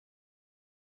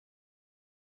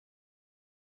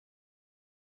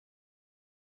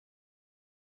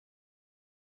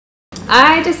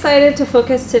I decided to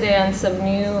focus today on some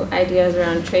new ideas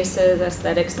around traces,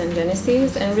 aesthetics, and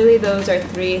geneses, and really those are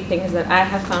three things that I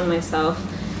have found myself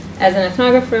as an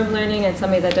ethnographer of learning and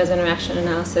somebody that does interaction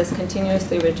analysis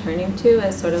continuously returning to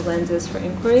as sort of lenses for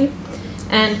inquiry.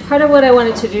 And part of what I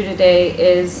wanted to do today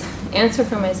is answer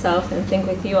for myself and think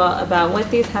with you all about what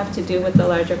these have to do with the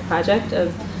larger project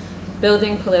of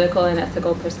building political and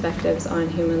ethical perspectives on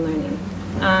human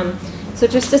learning. So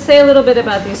just to say a little bit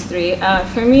about these three,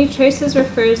 for me, traces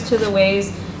refers to the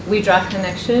ways we draw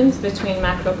connections between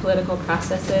macro-political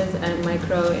processes and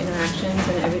micro-interactions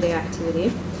in everyday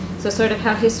activity. So sort of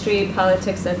how history,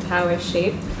 politics, and power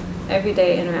shape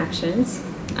everyday interactions.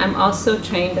 I'm also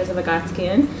trained as a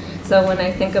Vygotskian, so when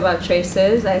I think about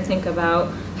traces, I think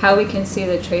about how we can see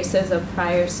the traces of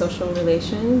prior social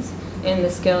relations in the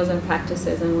skills and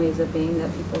practices and ways of being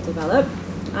that people develop.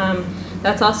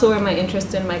 That's also where my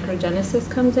interest in microgenesis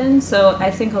comes in. So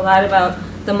I think a lot about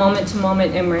the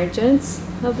moment-to-moment emergence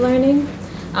of learning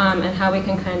and how we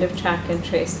can kind of track and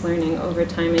trace learning over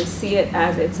time and see it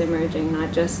as it's emerging,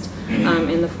 not just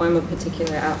in the form of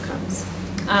particular outcomes.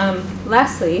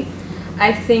 Lastly,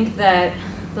 I think that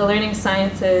the learning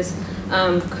sciences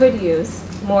could use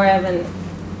more of an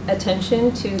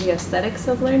attention to the aesthetics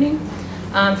of learning.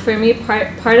 For me,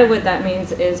 part of what that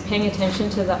means is paying attention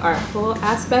to the artful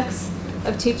aspects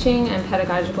of teaching and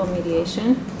pedagogical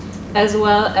mediation, as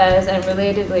well as, and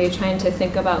relatedly, trying to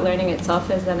think about learning itself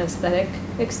as an aesthetic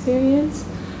experience.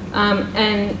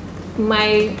 And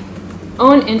my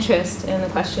own interest in the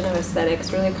question of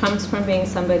aesthetics really comes from being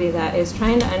somebody that is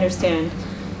trying to understand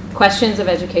questions of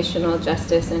educational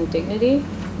justice and dignity.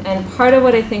 And part of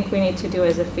what I think we need to do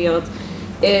as a field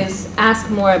is ask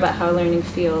more about how learning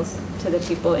feels to the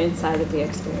people inside of the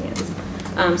experience.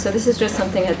 So this is just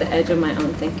something at the edge of my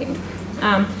own thinking.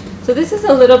 So this is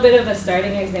a little bit of a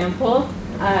starting example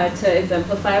to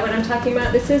exemplify what I'm talking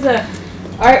about. This is an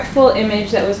artful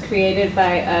image that was created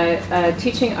by a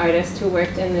teaching artist who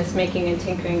worked in this making and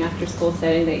tinkering after school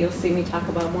setting that you'll see me talk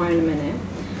about more in a minute.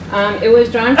 It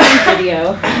was drawn from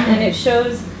video, and it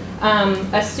shows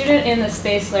a student in the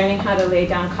space learning how to lay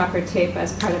down copper tape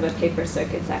as part of a paper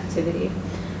circuits activity.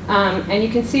 And you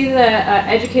can see the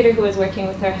educator who was working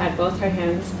with her had both her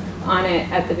hands on it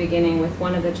at the beginning with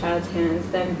one of the child's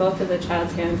hands, then both of the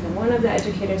child's hands and one of the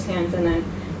educator's hands, and then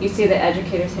you see the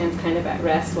educator's hands kind of at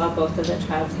rest while both of the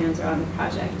child's hands are on the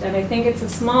project. And I think it's a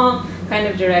small kind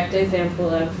of direct example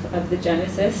of the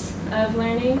genesis of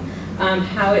learning,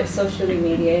 how it's socially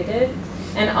mediated,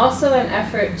 and also an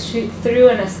effort through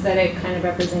an aesthetic kind of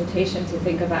representation to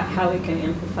think about how we can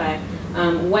amplify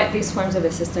what these forms of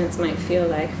assistance might feel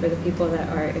like for the people that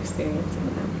are experiencing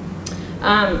them.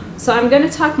 So I'm going to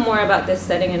talk more about this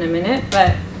setting in a minute,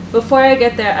 but before I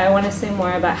get there, I want to say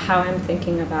more about how I'm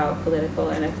thinking about political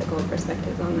and ethical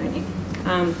perspectives on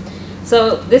learning.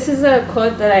 So this is a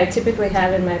quote that I typically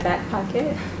have in my back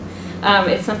pocket.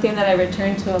 It's something that I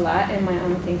return to a lot in my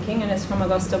own thinking, and it's from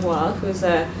Augusto Boal, who's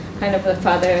a kind of the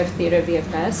father of theater via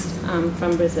press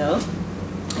from Brazil.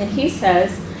 And he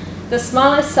says, "The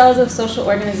smallest cells of social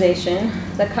organization,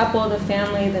 the couple, the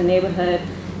family, the neighborhood,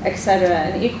 etc.,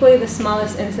 and equally the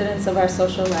smallest incidents of our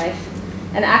social life,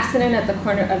 an accident at the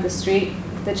corner of the street,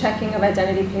 the checking of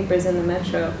identity papers in the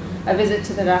metro, a visit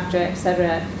to the doctor,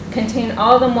 etc., contain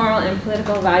all the moral and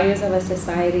political values of a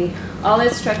society, all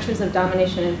its structures of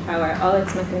domination and power, all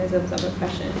its mechanisms of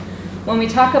oppression. When we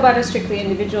talk about a strictly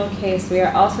individual case, we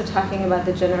are also talking about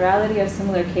the generality of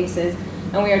similar cases,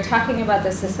 and we are talking about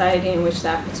the society in which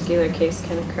that particular case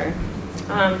can occur."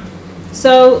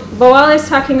 So Boal is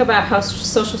talking about how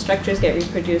social structures get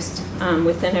reproduced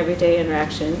within everyday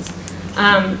interactions.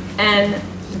 And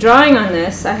drawing on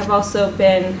this, I have also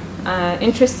been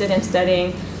interested in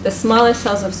studying the smallest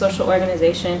cells of social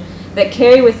organization that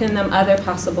carry within them other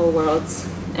possible worlds,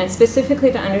 and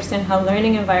specifically to understand how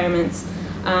learning environments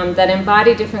that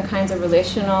embody different kinds of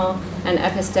relational and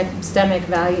epistemic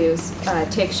values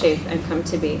take shape and come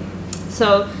to be.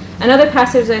 So another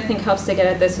passage that I think helps to get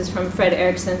at this is from Fred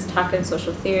Erickson's talk in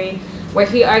social theory, where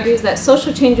he argues that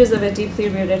social changes of a deeply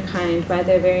rooted kind, by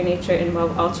their very nature,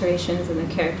 involve alterations in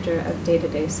the character of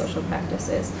day-to-day social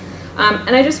practices.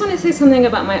 And I just want to say something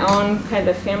about my own kind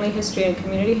of family history and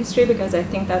community history, because I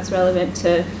think that's relevant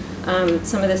to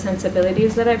some of the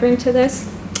sensibilities that I bring to this.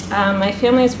 My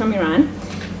family is from Iran,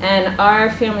 and our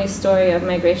family's story of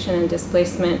migration and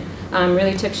displacement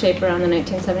really took shape around the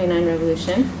 1979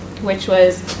 revolution, which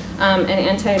was an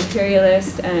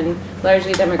anti-imperialist and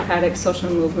largely democratic social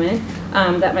movement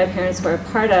that my parents were a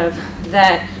part of,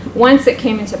 that once it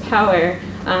came into power,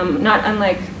 not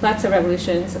unlike lots of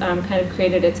revolutions, kind of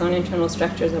created its own internal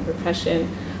structures of repression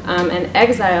and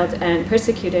exiled and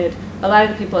persecuted a lot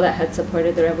of the people that had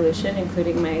supported the revolution,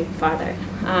 including my father.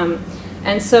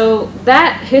 And so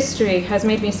that history has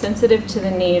made me sensitive to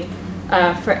the need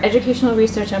for educational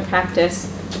research and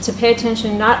practice to pay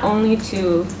attention not only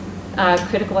to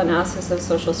critical analysis of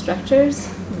social structures,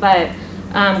 but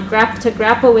to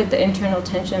grapple with the internal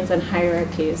tensions and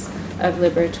hierarchies of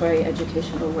liberatory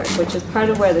educational work, which is part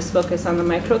of where this focus on the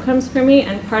micro comes for me,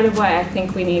 and part of why I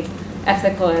think we need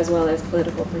ethical as well as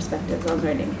political perspectives on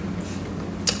learning.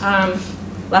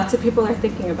 Lots of people are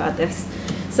thinking about this.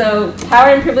 So Power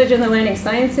and Privilege in the Learning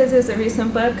Sciences is a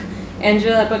recent book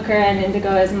Angela Booker and Indigo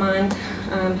Esmond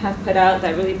have put out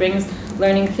that really brings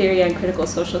learning theory and critical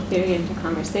social theory into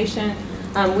conversation.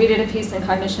 We did a piece in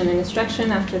Cognition and Instruction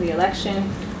after the election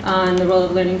on the role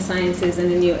of learning sciences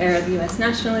in a new era of US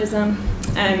nationalism.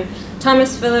 And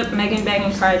Thomas Phillip, Megan Bang,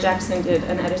 and Cara Jackson did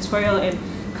an editorial in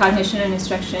Cognition and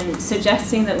Instruction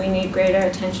suggesting that we need greater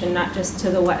attention not just to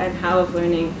the what and how of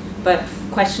learning, but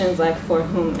questions like for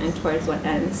whom and towards what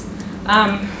ends.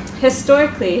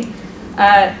 Historically,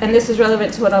 and this is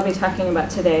relevant to what I'll be talking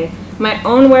about today, my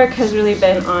own work has really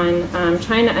been on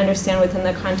trying to understand within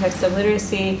the context of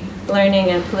literacy, learning,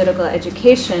 and political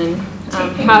education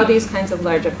how these kinds of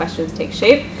larger questions take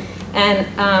shape. And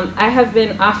I have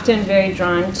been often very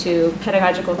drawn to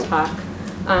pedagogical talk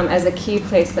as a key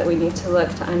place that we need to look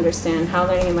to understand how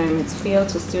learning environments feel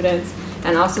to students,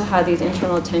 and also how these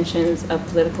internal tensions of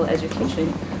political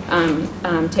education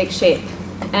take shape.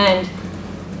 And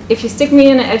if you stick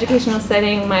me in an educational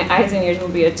setting, my eyes and ears will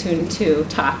be attuned to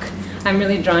talk. I'm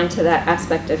really drawn to that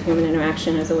aspect of human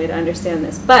interaction as a way to understand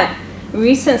this. But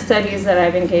recent studies that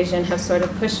I've engaged in have sort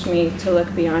of pushed me to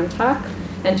look beyond talk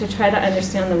and to try to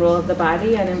understand the role of the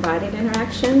body and embodied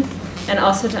interaction, and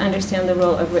also to understand the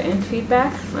role of written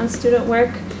feedback on student work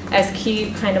as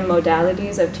key kind of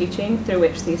modalities of teaching through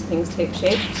which these things take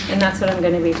shape. And that's what I'm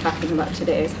going to be talking about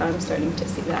today, is how I'm starting to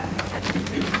see that.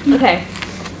 Okay,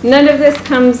 none of this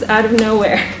comes out of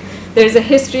nowhere. There's a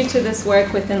history to this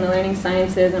work within the learning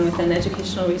sciences and within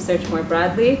educational research more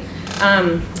broadly.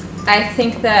 I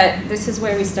think that this is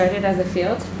where we started as a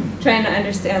field, trying to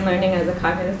understand learning as a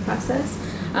cognitive process.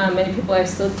 Many people are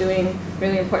still doing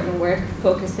really important work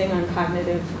focusing on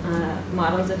cognitive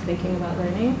models of thinking about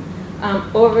learning.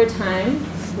 Over time,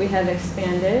 we have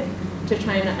expanded to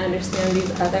trying to understand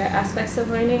these other aspects of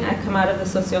learning. I come out of the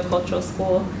sociocultural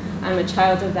school. I'm a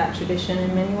child of that tradition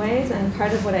in many ways, and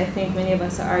part of what I think many of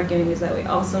us are arguing is that we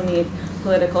also need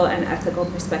political and ethical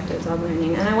perspectives on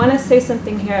learning. And I want to say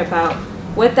something here about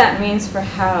what that means for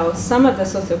how some of the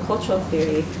sociocultural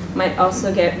theory might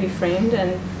also get reframed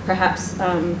and perhaps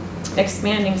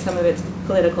expanding some of its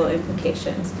political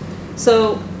implications.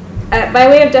 So by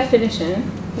way of definition,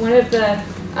 one of the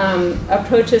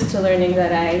approaches to learning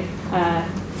that I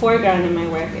foreground in my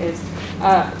work is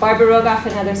Barbara Rogoff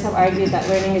and others have argued that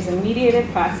learning is a mediated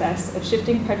process of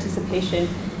shifting participation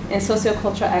in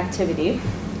sociocultural activity,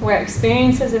 where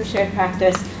experiences of shared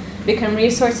practice become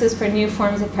resources for new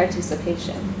forms of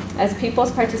participation. As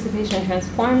people's participation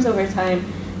transforms over time,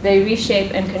 they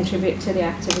reshape and contribute to the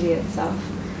activity itself.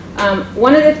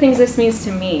 One of the things this means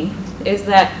to me is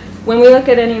that when we look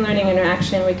at any learning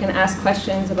interaction, we can ask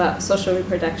questions about social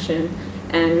reproduction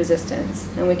and resistance.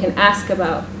 And we can ask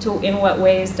about in what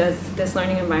ways does this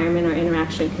learning environment or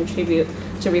interaction contribute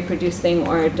to reproducing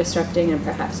or disrupting and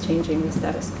perhaps changing the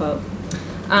status quo.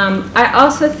 I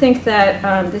also think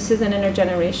that this is an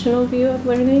intergenerational view of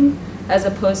learning as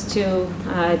opposed to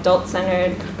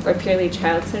adult-centered or purely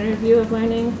child-centered view of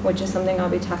learning, which is something I'll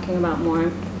be talking about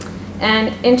more.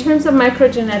 And in terms of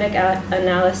microgenetic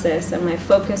analysis and my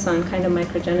focus on kind of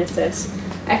microgenesis,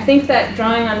 I think that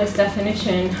drawing on this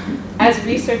definition, as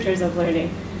researchers of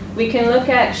learning, we can look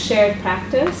at shared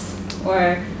practice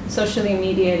or socially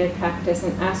mediated practice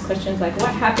and ask questions like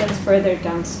what happens further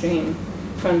downstream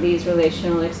from these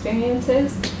relational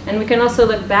experiences. And we can also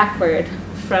look backward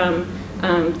from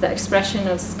the expression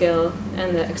of skill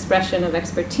and the expression of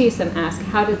expertise and ask,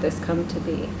 how did this come to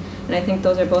be? And I think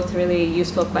those are both really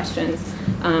useful questions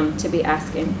to be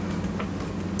asking.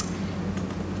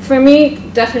 For me,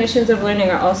 definitions of learning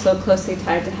are also closely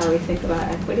tied to how we think about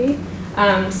equity.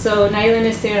 So Naila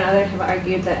Nasir and others have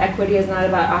argued that equity is not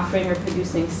about offering or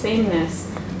producing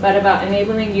sameness, but about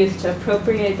enabling youth to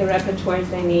appropriate the repertoires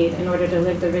they need in order to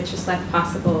live the richest life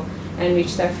possible and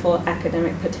reach their full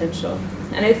academic potential.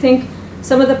 And I think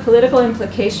some of the political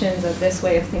implications of this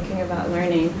way of thinking about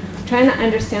learning, trying to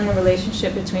understand the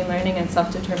relationship between learning and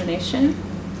self-determination,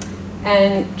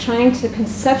 and trying to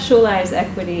conceptualize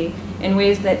equity in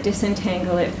ways that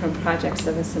disentangle it from projects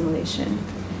of assimilation.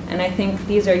 And I think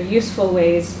these are useful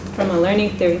ways, from a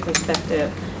learning theory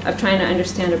perspective, of trying to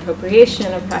understand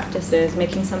appropriation of practices,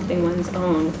 making something one's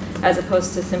own, as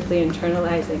opposed to simply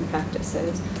internalizing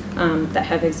practices that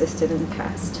have existed in the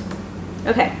past.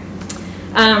 Okay.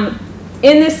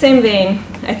 In this same vein,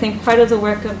 I think part of the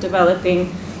work of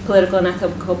developing political and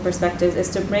ethical perspectives is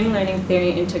to bring learning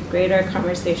theory into greater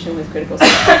conversation with critical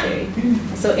social theory.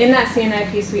 So in that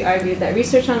CNI piece, we argued that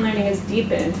research on learning is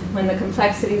deepened when the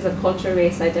complexities of culture,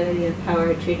 race, identity, and power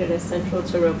are treated as central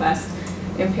to robust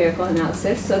empirical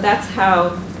analysis. So that's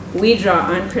how we draw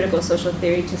on critical social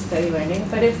theory to study learning,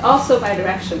 but it's also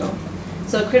bidirectional.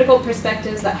 So critical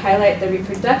perspectives that highlight the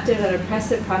reproductive and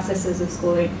oppressive processes of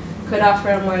schooling could offer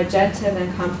a more agentive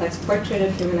and complex portrait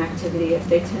of human activity if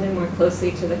they tended more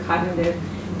closely to the cognitive,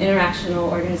 interactional,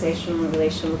 organizational, and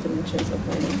relational dimensions of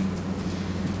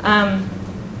learning.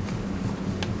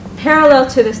 Parallel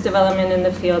to this development in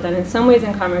the field, and in some ways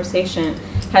in conversation,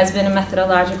 has been a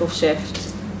methodological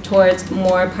shift towards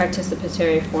more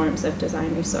participatory forms of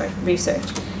design research.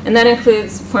 And that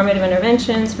includes formative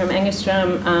interventions from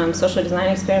Engstrom, social design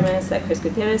experiments that Chris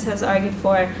Gutierrez has argued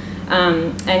for,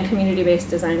 and community-based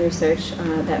design research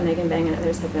that Megan Bang and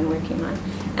others have been working on.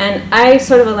 And I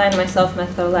sort of align myself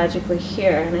methodologically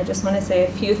here, and I just want to say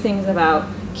a few things about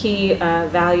key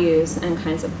values and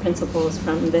kinds of principles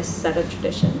from this set of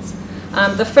traditions.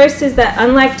 The first is that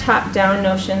unlike top-down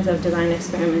notions of design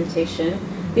experimentation,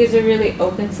 these are really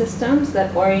open systems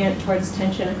that orient towards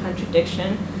tension and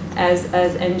contradiction as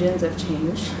engines of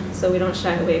change. So we don't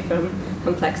shy away from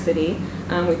complexity.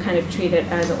 We kind of treat it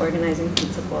as an organizing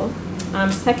principle.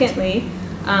 Secondly,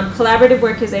 collaborative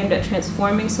work is aimed at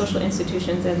transforming social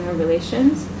institutions and their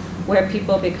relations, where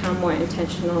people become more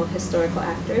intentional historical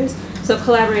actors. So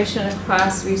collaboration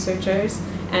across researchers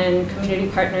and community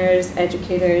partners,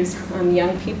 educators,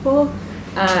 young people,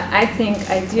 I think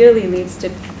ideally leads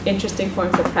to interesting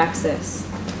forms of praxis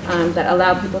that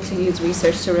allow people to use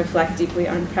research to reflect deeply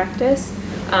on practice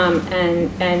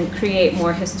and create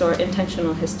more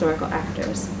intentional historical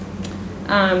actors.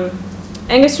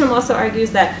 Engstrom also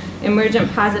argues that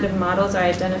emergent positive models are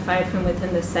identified from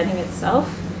within the setting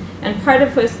itself. And part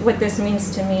of what this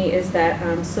means to me is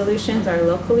that solutions are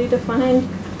locally defined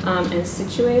and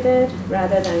situated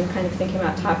rather than kind of thinking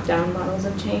about top-down models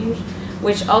of change,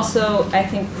 which also, I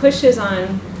think, pushes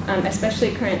on,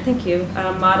 especially current,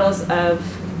 models of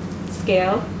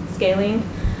scaling,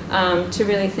 to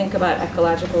really think about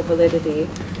ecological validity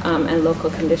and local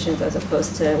conditions as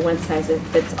opposed to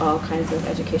one-size-fits-all kinds of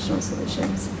educational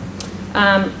solutions.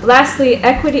 Lastly,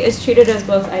 equity is treated as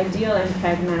both ideal and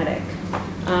pragmatic,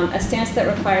 a stance that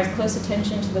requires close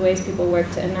attention to the ways people work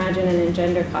to imagine and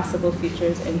engender possible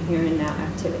futures in here and now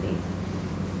activity.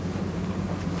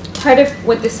 Part of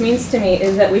what this means to me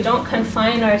is that we don't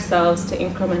confine ourselves to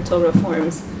incremental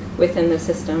reforms within the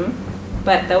system,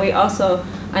 but that we also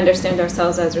understand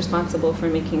ourselves as responsible for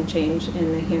making change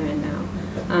in the here and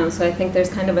now. So I think there's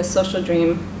kind of a social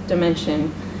dream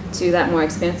dimension to that more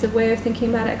expansive way of thinking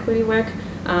about equity work,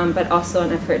 but also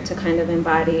an effort to kind of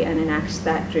embody and enact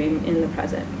that dream in the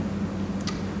present,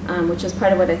 which is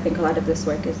part of what I think a lot of this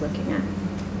work is looking at.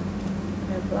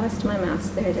 I've lost my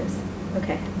mouse. There it is.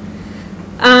 Okay.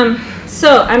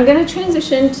 So I'm going to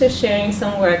transition to sharing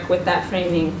some work with that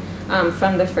framing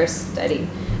from the first study.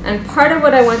 And part of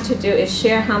what I want to do is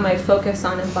share how my focus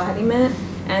on embodiment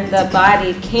and the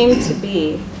body came to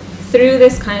be through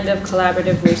this kind of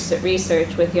collaborative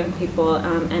research with young people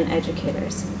and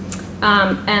educators.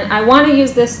 And I want to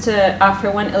use this to offer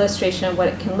one illustration of what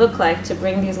it can look like to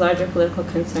bring these larger political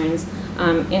concerns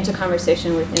into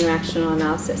conversation with interactional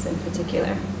analysis in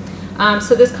particular.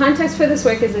 So this context for this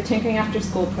work is the Tinkering After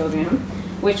School program,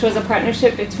 which was a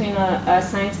partnership between a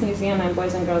science museum and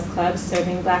Boys and Girls Clubs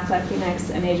serving Black, Latinx,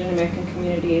 and Asian American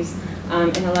communities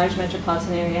in a large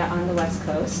metropolitan area on the West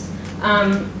Coast.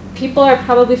 People are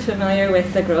probably familiar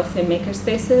with the growth in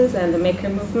makerspaces and the maker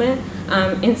movement.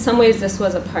 In some ways, this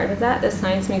was a part of that. The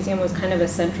Science Museum was kind of a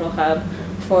central hub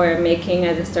for making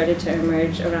as it started to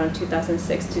emerge around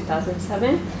 2006,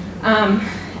 2007.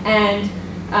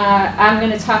 I'm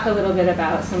going to talk a little bit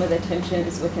about some of the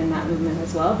tensions within that movement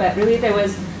as well, but really there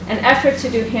was an effort to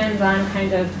do hands-on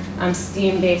kind of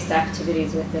STEAM-based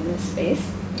activities within this space.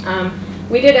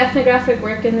 We did ethnographic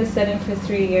work in this setting for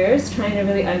 3 years, trying to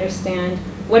really understand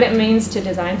what it means to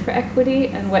design for equity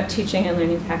and what teaching and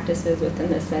learning practices within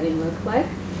this setting look like.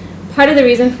 Part of the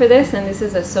reason for this, and this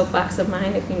is a soapbox of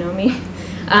mine if you know me,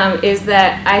 is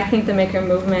that I think the maker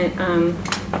movement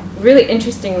really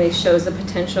interestingly shows the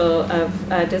potential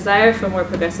of a desire for more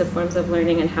progressive forms of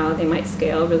learning and how they might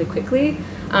scale really quickly,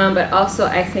 but also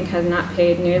I think has not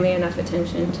paid nearly enough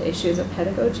attention to issues of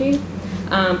pedagogy.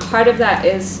 Part of that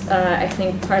is, I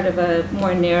think, part of a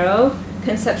more narrow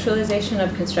conceptualization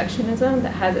of constructionism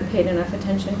that hasn't paid enough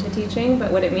attention to teaching,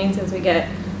 but what it means is we get,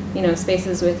 you know,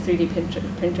 spaces with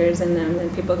 3D printers in them,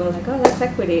 and people go like, oh, that's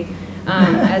equity,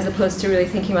 as opposed to really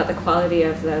thinking about the quality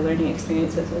of the learning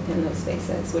experiences within those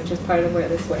spaces, which is part of where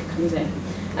this work comes in.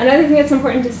 Another thing that's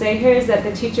important to say here is that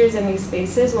the teachers in these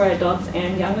spaces were adults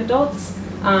and young adults,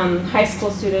 high school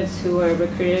students who were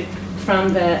recruited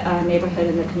from the neighborhood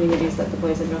and the communities that the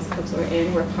Boys and Girls Clubs were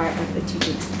in were part of the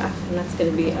teaching staff, and that's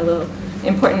going to be a little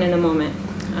important in a moment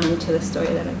to the story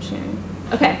that I'm sharing.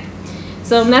 Okay.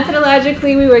 So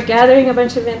methodologically, we were gathering a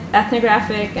bunch of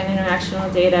ethnographic and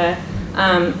interactional data.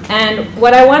 And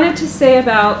what I wanted to say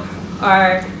about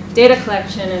our data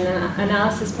collection and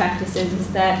analysis practices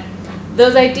is that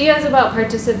those ideas about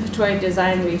participatory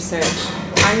design research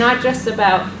are not just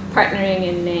about partnering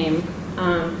in name,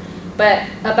 but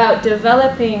about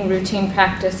developing routine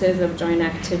practices of joint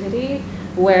activity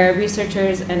where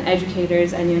researchers and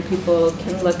educators and young people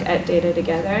can look at data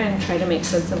together and try to make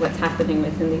sense of what's happening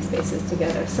within these spaces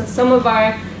together. So some of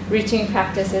our routine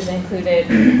practices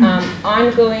included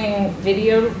ongoing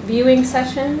video viewing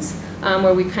sessions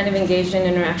where we kind of engaged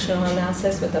in interactional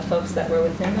analysis with the folks that were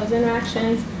within those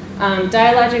interactions.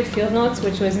 Dialogic field notes,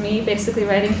 which was me basically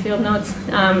writing field notes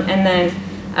and then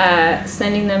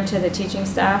sending them to the teaching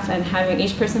staff, and having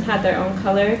each person had their own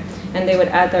color, and they would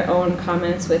add their own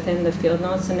comments within the field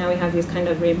notes. So now we have these kind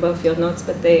of rainbow field notes,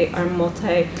 but they are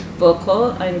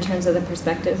multi-vocal in terms of the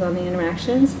perspectives on the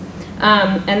interactions.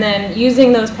 And then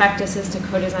using those practices to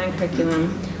co-design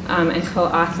curriculum and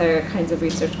co-author kinds of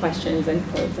research questions and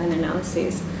codes and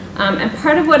analyses. And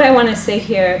part of what I want to say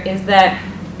here is that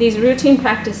these routine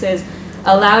practices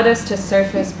allowed us to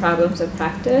surface problems of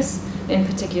practice in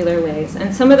particular ways.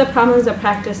 And some of the problems of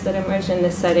practice that emerged in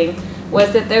this setting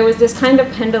was that there was this kind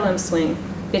of pendulum swing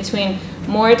between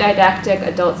more didactic,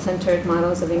 adult-centered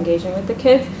models of engaging with the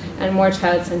kids and more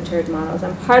child-centered models.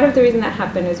 And part of the reason that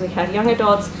happened is we had young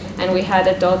adults and we had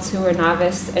adults who were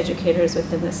novice educators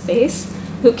within the space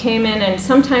who came in and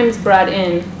sometimes brought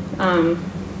in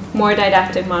more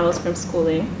didactic models from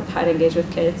schooling of how to engage with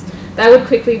kids. That would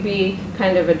quickly be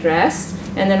kind of addressed.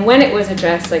 And then when it was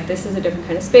addressed, like this is a different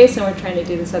kind of space and we're trying to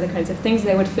do this other kinds of things,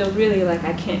 they would feel really like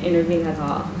I can't intervene at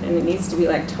all. And it needs to be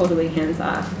like totally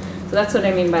hands-off. So that's what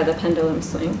I mean by the pendulum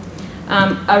swing.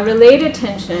 A related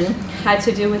tension had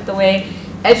to do with the way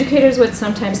educators would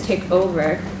sometimes take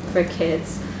over for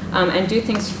kids and do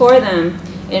things for them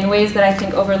in ways that I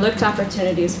think overlooked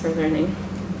opportunities for learning.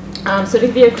 So to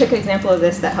give you a quick example of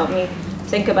this that helped me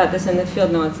think about this in the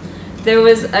field notes, there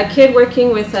was a kid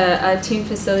working with a team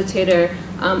facilitator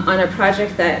on a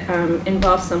project that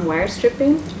involved some wire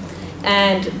stripping.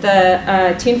 And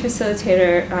the team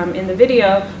facilitator in the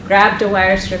video grabbed a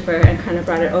wire stripper and kind of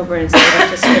brought it over and started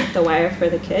to strip the wire for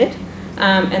the kid,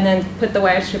 and then put the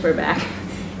wire stripper back.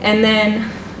 And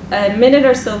then a minute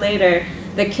or so later,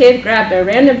 the kid grabbed a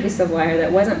random piece of wire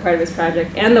that wasn't part of his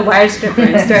project and the wire stripper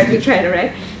and started to try to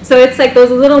write. So it's like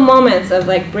those little moments of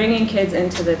like bringing kids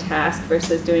into the task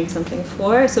versus doing something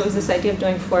for. So it was this idea of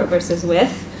doing for versus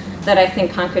with that I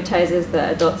think concretizes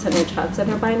the adult-centered,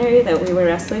 child-centered binary that we were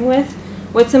wrestling with.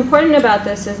 What's important about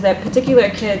this is that particular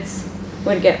kids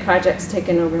would get projects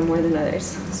taken over more than others.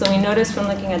 So we noticed from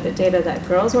looking at the data that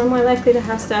girls were more likely to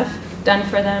have stuff done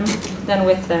for them than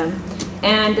with them.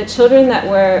 And the children that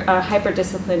were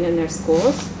hyper-disciplined in their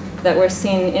schools, that were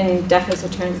seen in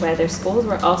deficit terms by their schools,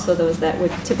 were also those that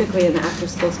would typically in the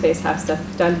after-school space have stuff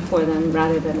done for them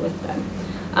rather than with them.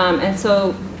 And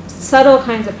so subtle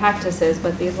kinds of practices,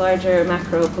 but these larger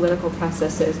macro political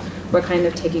processes were kind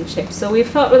of taking shape. So we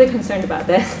felt really concerned about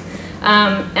this.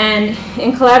 And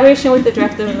in collaboration with the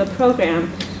director of the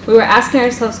program, we were asking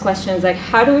ourselves questions like,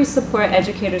 how do we support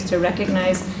educators to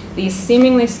recognize these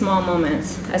seemingly small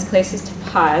moments as places to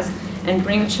pause and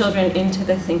bring children into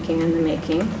the thinking and the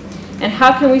making? And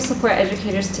how can we support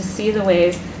educators to see the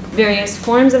ways various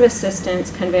forms of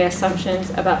assistance convey assumptions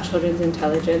about children's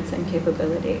intelligence and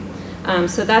capability?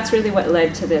 So that's really what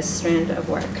led to this strand of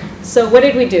work. So what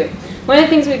did we do? One of the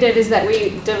things we did is that we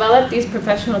developed these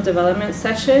professional development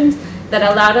sessions that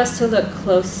allowed us to look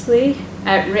closely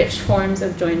at rich forms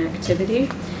of joint activity.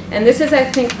 And this is, I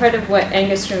think, part of what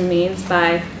Angstrom means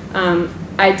by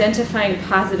identifying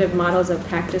positive models of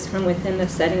practice from within the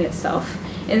setting itself.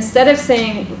 Instead of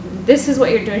saying, this is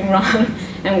what you're doing wrong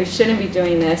and we shouldn't be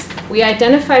doing this, we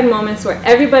identified moments where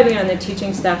everybody on the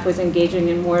teaching staff was engaging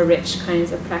in more rich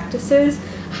kinds of practices,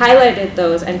 highlighted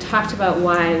those, and talked about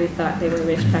why we thought they were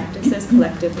rich practices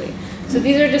collectively. So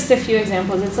these are just a few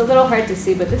examples. It's a little hard to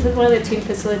see, but this is one of the team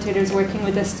facilitators working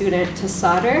with a student to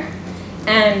solder.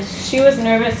 And she was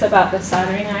nervous about the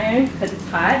soldering iron because it's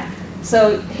hot.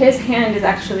 So his hand is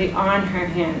actually on her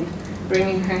hand,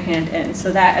 bringing her hand in.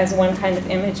 So that is one kind of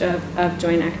image of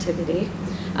joint activity.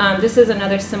 This is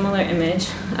another similar image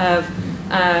of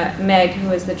Meg,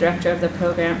 who is the director of the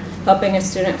program, helping a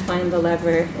student find the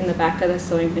lever in the back of the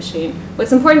sewing machine.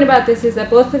 What's important about this is that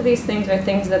both of these things are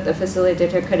things that the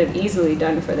facilitator could have easily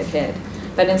done for the kid,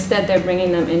 but instead they're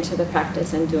bringing them into the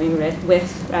practice and doing it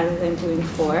with rather than doing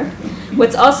for.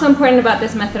 What's also important about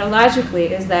this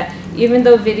methodologically is that even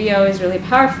though video is really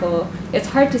powerful, it's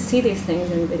hard to see these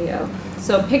things in video.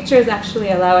 So pictures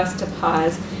actually allow us to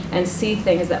pause and see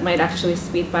things that might actually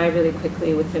speed by really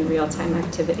quickly within real-time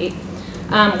activity.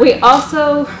 We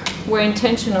also were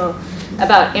intentional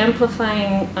about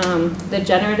amplifying the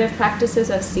generative practices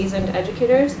of seasoned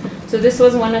educators. So this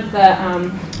was one of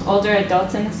the older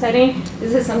adults in the setting.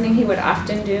 This is something he would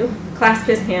often do, clasp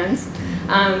his hands,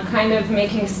 kind of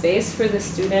making space for the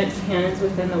student's hands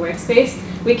within the workspace.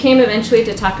 We came eventually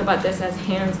to talk about this as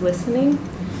hands listening.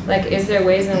 Like, is there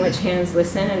ways in which hands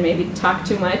listen and maybe talk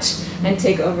too much and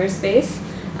take over space?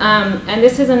 And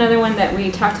this is another one that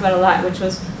we talked about a lot, which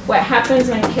was what happens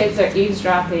when kids are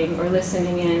eavesdropping or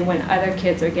listening in when other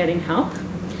kids are getting help,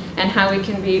 and how we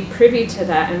can be privy to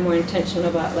that and more intentional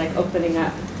about like opening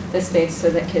up the space so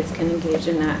that kids can engage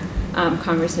in that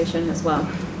conversation as well.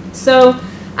 So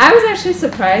I was actually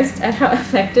surprised at how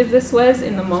effective this was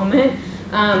in the moment,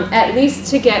 at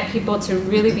least to get people to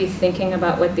really be thinking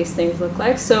about what these things look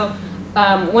like. So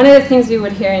one of the things you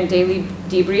would hear in daily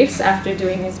debriefs after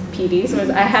doing these PDs was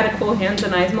I had a cool hands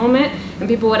and eyes moment, and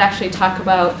people would actually talk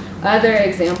about other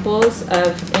examples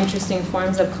of interesting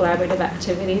forms of collaborative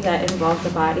activity that involved the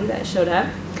body that showed up.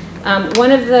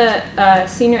 One of the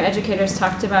senior educators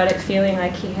talked about it feeling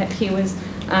like he was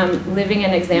living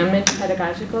an examined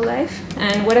pedagogical life.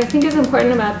 And what I think is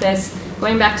important about this,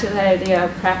 going back to that idea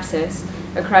of praxis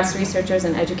across researchers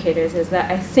and educators, is that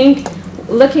I think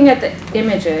looking at the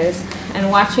images and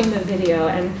watching the video,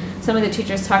 and some of the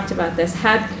teachers talked about this,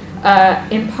 had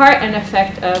in part an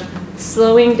effect of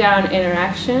slowing down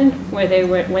interaction when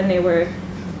they were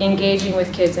engaging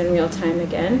with kids in real time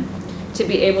again, to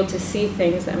be able to see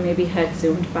things that maybe had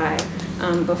zoomed by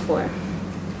before.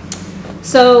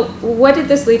 So what did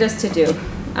this lead us to do?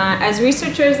 As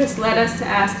researchers, this led us to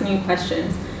ask new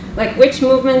questions, like which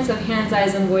movements of hands,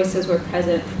 eyes, and voices were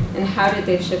present, and how did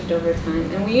they shift over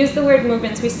time? And we used the word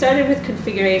movements. We started with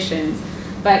configurations,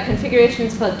 but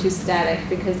configurations felt too static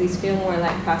because these feel more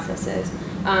like processes.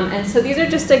 And so these are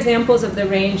just examples of the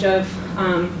range of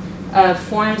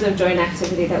forms of joint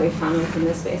activity that we found within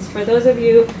this space. For those of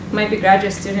you who might be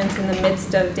graduate students in the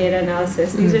midst of data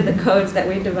analysis, these are the codes that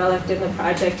we developed in the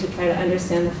project to try to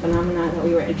understand the phenomena that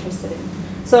we were interested in.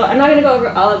 So I'm not going to go over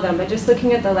all of them, but just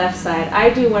looking at the left side, I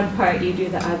do one part, you do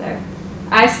the other.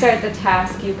 I start the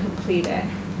task, you complete it.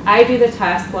 I do the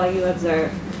task while you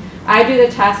observe. I do the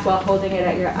task while holding it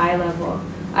at your eye level.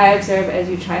 I observe as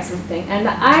you try something. And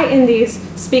the I in these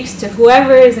speaks to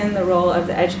whoever is in the role of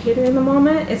the educator in the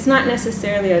moment. It's not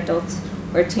necessarily adults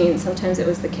or teens. Sometimes it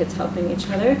was the kids helping each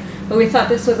other. But we thought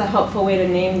this was a helpful way to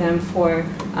name them for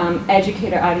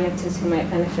educator audiences who might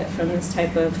benefit from this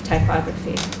type of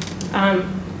typography.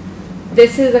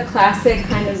 This is a classic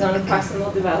kind of zone of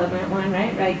proximal development one,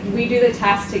 right? Like we do the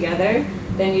task together,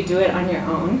 then you do it on your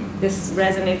own. This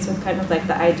resonates with kind of like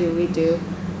the I do, we do,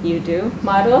 you do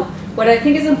model. What I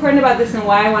think is important about this and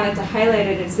why I wanted to highlight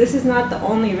it is this is not the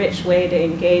only rich way to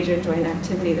engage in joint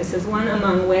activity. This is one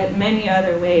among many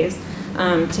other ways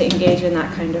to engage in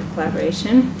that kind of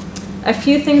collaboration. A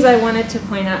few things I wanted to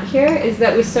point out here is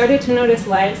that we started to notice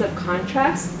lines of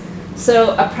contrast.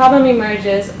 So a problem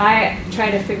emerges, I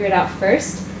try to figure it out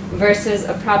first, versus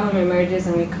a problem emerges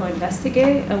and we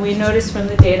co-investigate. And we noticed from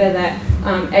the data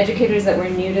that educators that were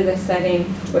new to the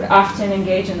setting would often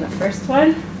engage in the first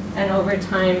one. And over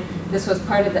time, this was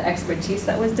part of the expertise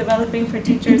that was developing for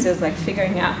teachers. It was like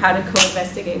figuring out how to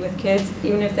co-investigate with kids,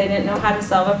 even if they didn't know how to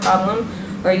solve a problem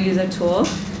or use a tool.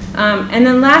 And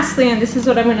then lastly, and this is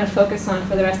what I'm going to focus on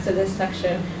for the rest of this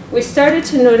section, we started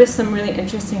to notice some really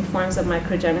interesting forms of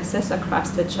microgenesis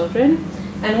across the children.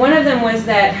 And one of them was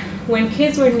that when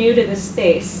kids were new to the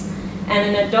space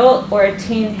and an adult or a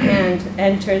teen hand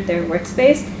entered their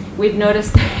workspace, we'd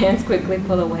notice their hands quickly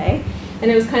pull away. And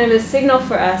it was kind of a signal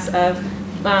for us of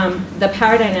the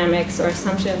power dynamics or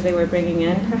assumptions they were bringing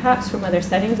in, perhaps, from other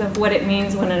settings of what it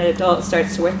means when an adult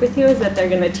starts to work with you, is that they're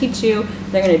going to teach you,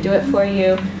 they're going to do it for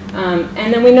you.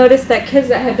 And then we noticed that kids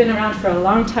that had been around for a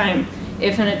long time,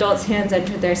 if an adult's hands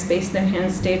entered their space, their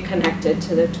hands stayed connected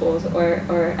to the tools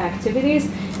or activities.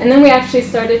 And then we actually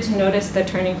started to notice the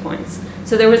turning points.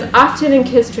 So there was often in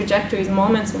kids' trajectories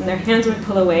moments when their hands would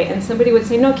pull away and somebody would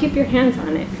say, no, keep your hands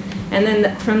on it. And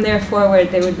then from there forward,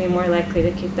 they would be more likely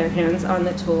to keep their hands on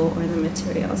the tool or the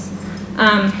materials.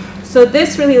 So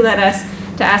this really led us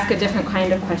to ask a different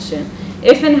kind of question.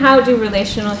 If and how do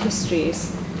relational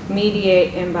histories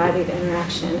mediate embodied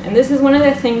interaction? And this is one of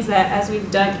the things that, as we've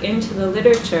dug into the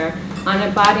literature on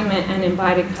embodiment and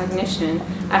embodied cognition,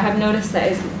 I have noticed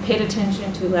that is paid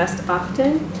attention to less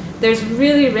often. There's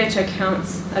really rich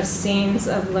accounts of scenes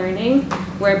of learning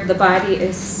where the body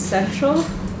is central,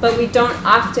 but we don't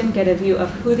often get a view of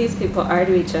who these people are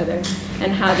to each other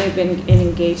and how they've been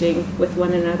engaging with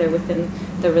one another within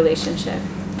the relationship.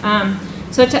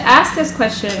 So to ask this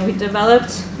question, we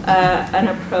developed an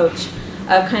approach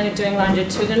of kind of doing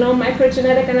longitudinal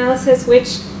microgenetic analysis,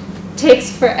 which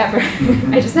takes forever.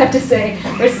 I just have to say,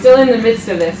 we're still in the midst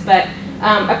of this. But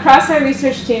across our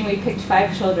research team, we picked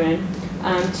 5 children,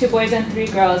 2 boys and 3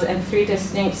 girls, and 3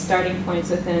 distinct starting points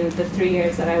within the 3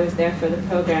 years that I was there for the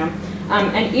program.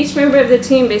 And each member of the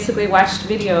team basically watched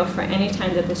video for any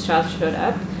time that this child showed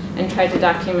up and tried to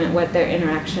document what their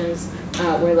interactions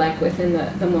were like within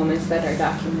the moments that are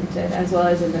documented, as well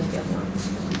as in the field notes.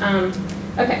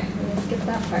 Okay, let me skip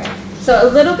that part. So a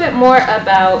little bit more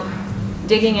about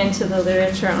digging into the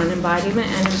literature on embodiment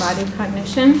and embodied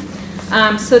cognition.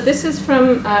 So this is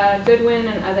from Goodwin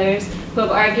and others who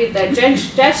have argued that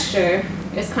gesture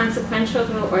is consequential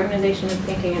to the organization of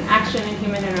thinking and action in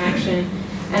human interaction,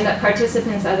 and that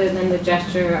participants other than the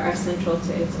gesture are central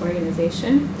to its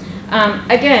organization.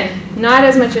 Again, not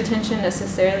as much attention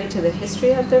necessarily to the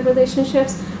history of the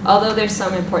relationships, although there's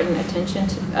some important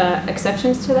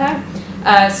exceptions to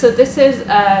that. So this is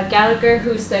Gallagher,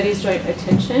 who studies joint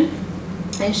attention,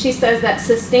 and she says that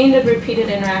sustained and repeated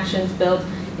interactions build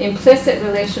implicit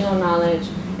relational knowledge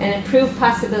and improve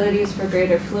possibilities for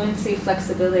greater fluency,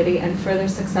 flexibility, and further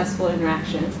successful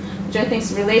interactions, which I think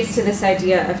relates to this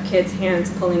idea of kids' hands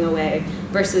pulling away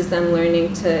versus them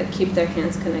learning to keep their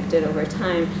hands connected over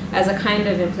time as a kind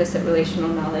of implicit relational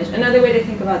knowledge. Another way to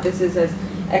think about this is as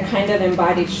a kind of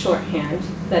embodied shorthand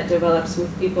that develops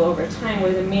with people over time,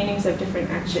 where the meanings of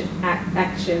different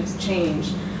actions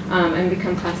change and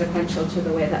become consequential to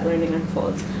the way that learning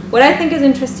unfolds. What I think is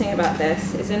interesting about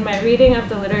this is in my reading of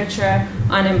the literature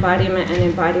on embodiment and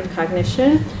embodied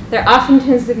cognition, there often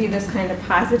tends to be this kind of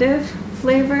positive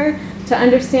flavor to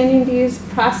understanding these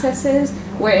processes,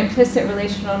 where implicit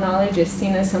relational knowledge is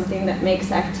seen as something that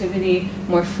makes activity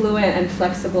more fluent and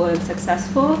flexible and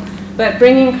successful. But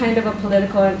bringing kind of a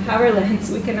political and power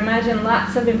lens, we can imagine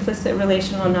lots of implicit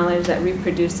relational knowledge that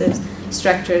reproduces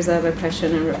structures of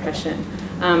oppression and repression.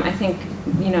 I think,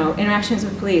 interactions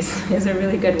with police is a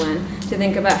really good one to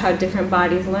think about how different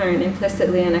bodies learn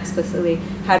implicitly and explicitly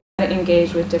how to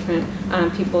engage with different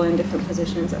people in different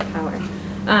positions of power.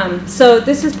 So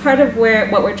this is part of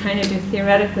what we're trying to do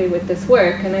theoretically with this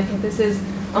work, and I think this is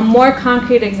a more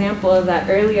concrete example of that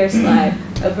earlier slide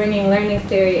of bringing learning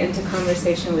theory into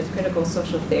conversation with critical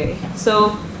social theory.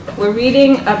 So we're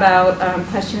reading about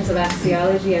questions of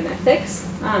axiology and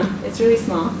ethics. It's really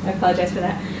small, I apologize for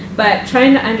that, but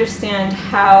trying to understand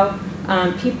how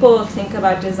people think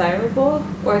about desirable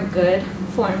or good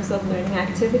forms of learning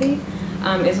activity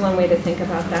is one way to think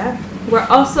about that. We're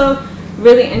also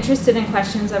really interested in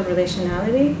questions of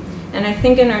relationality, and I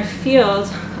think in our field,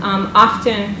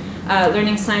 often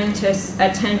learning scientists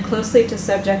attend closely to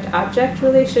subject-object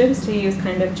relations, to use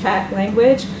kind of chat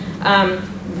language.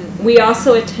 We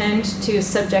also attend to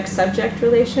subject-subject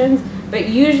relations, but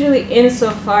usually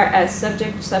insofar as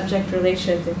subject-subject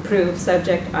relations improve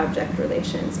subject-object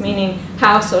relations, meaning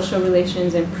how social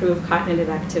relations improve cognitive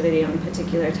activity on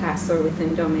particular tasks or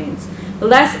within domains.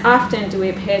 Less often do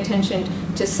we pay attention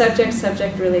to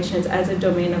subject-subject relations as a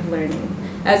domain of learning,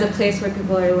 as a place where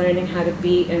people are learning how to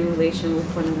be in relation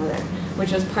with one another,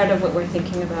 which is part of what we're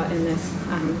thinking about in this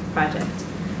project.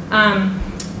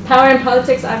 Power and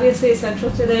politics obviously is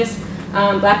central to this.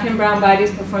 Black and brown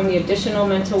bodies perform the additional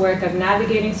mental work of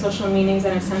navigating social meanings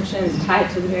and assumptions tied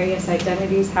to the various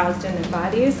identities housed in their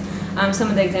bodies. Some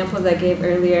of the examples I gave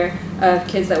earlier of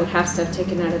kids that would have stuff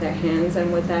taken out of their hands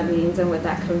and what that means and what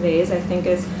that conveys, I think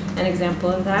is an example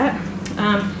of that.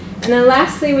 And then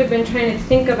lastly, we've been trying to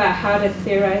think about how to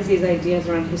theorize these ideas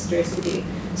around historicity.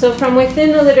 So from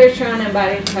within the literature on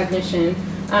embodied cognition,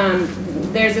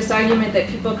 there's this argument that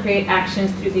people create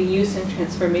actions through the use and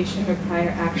transformation of prior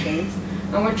actions.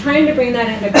 And we're trying to bring that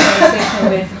into conversation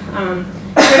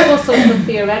with critical social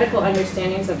theoretical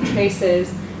understandings of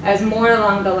traces as more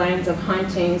along the lines of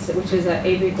hauntings, which is an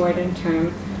Avery Gordon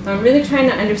term. Really trying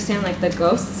to understand like the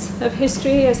ghosts of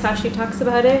history is how she talks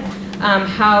about it,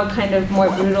 how kind of more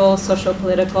brutal social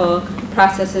political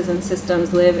processes and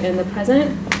systems live in the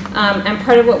present. And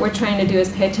part of what we're trying to do is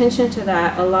pay attention to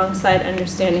that alongside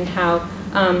understanding how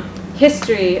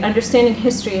understanding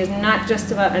history is not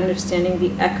just about understanding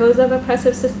the echoes of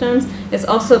oppressive systems, it's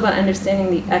also about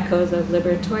understanding the echoes of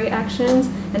liberatory actions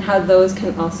and how those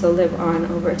can also live on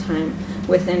over time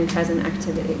within present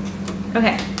activity.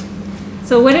 Okay,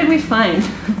 so what did we find?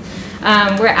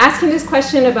 We're asking this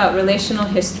question about relational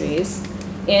histories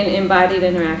in embodied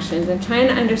interactions and trying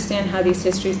to understand how these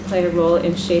histories play a role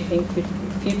in shaping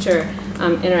future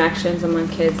interactions among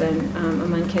kids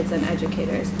and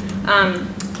educators.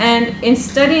 And in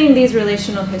studying these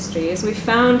relational histories, we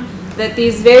found that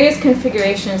these various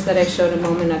configurations that I showed a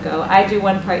moment ago, I do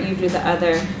one part, you do the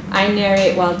other, I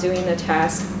narrate while doing the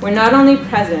task, were not only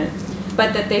present,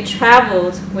 but that they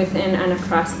traveled within and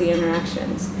across the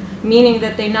interactions, meaning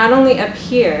that they not only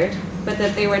appeared, but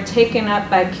that they were taken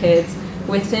up by kids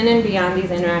within and beyond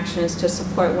these interactions to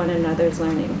support one another's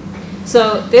learning.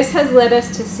 So this has led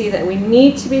us to see that we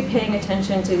need to be paying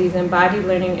attention to these embodied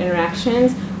learning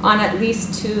interactions on at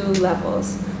least two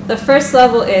levels. The first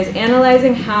level is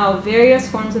analyzing how various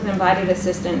forms of embodied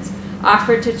assistance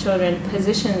offered to children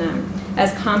position them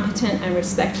as competent and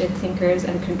respected thinkers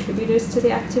and contributors to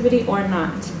the activity or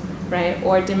not, right?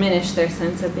 Or diminish their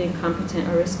sense of being competent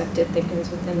or respected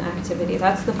thinkers within the activity.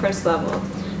 That's the first level.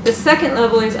 The second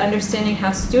level is understanding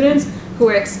how students who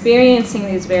are experiencing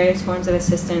these various forms of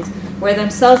assistance were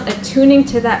themselves attuning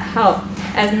to that help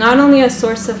as not only a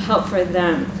source of help for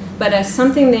them, but as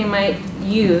something they might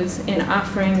use in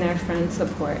offering their friends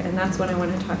support. And that's what I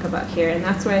want to talk about here. And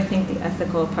that's where I think the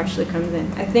ethical partially comes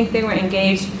in. I think they were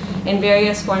engaged in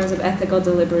various forms of ethical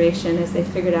deliberation as they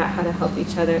figured out how to help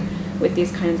each other with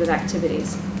these kinds of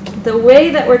activities. The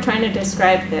way that we're trying to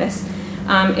describe this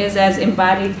is as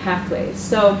embodied pathways.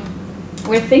 So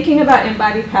we're thinking about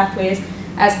embodied pathways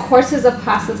as courses of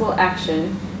possible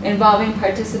action involving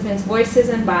participants' voices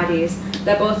and bodies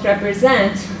that both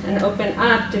represent and open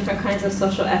up different kinds of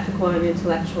social, ethical, and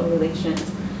intellectual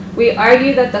relations. We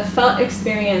argue that the felt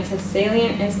experience of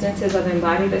salient instances of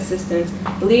embodied assistance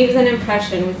leaves an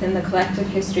impression within the collective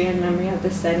history and memory of the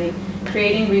setting,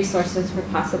 creating resources for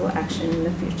possible action in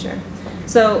the future.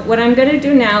 So what I'm going to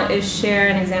do now is share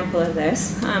an example of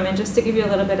this, and just to give you a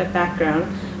little bit of background,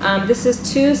 this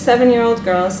is two 7-year-old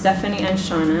girls, Stephanie and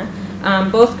Shauna,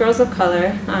 both girls of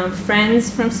color, friends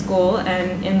from school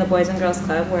and in the Boys and Girls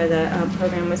Club where the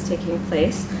program was taking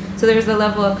place. So there was a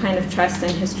level of kind of trust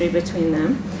and history between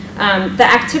them. The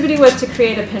activity was to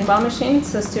create a pinball machine.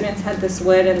 So students had this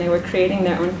wood and they were creating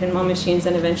their own pinball machines,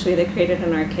 and eventually they created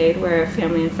an arcade where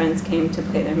family and friends came to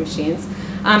play their machines.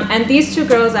 And these two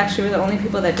girls actually were the only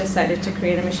people that decided to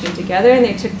create a machine together, and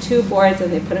they took two boards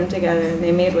and they put them together and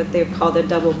they made what they called a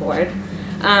double board.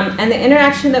 And the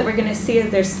interaction that we're going to see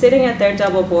is they're sitting at their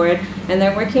double board and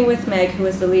they're working with Meg, who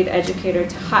is the lead educator,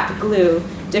 to hot glue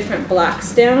different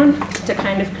blocks down to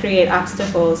kind of create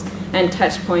obstacles and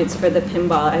touch points for the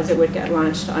pinball as it would get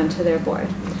launched onto their board.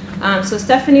 So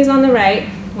Stephanie's on the right,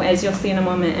 as you'll see in a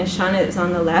moment, and Shauna is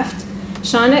on the left.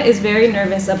 Shauna is very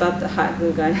nervous about the hot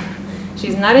glue gun.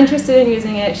 She's not interested in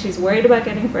using it. She's worried about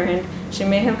getting burned. She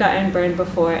may have gotten burned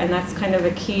before, and that's kind of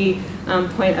a key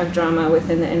point of drama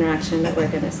within the interaction that we're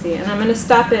going to see. And I'm going to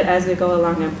stop it as we go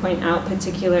along and point out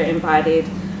particular embodied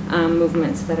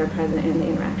movements that are present in the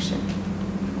interaction.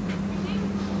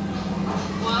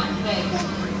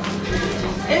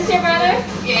 Is this your brother?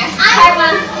 Yeah. Hi,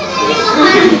 Mom.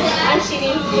 I'm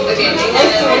Shirin. Okay,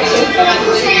 nice to meet you.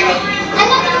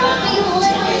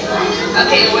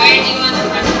 Okay, where do you want the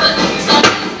first one?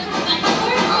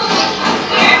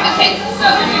 Okay,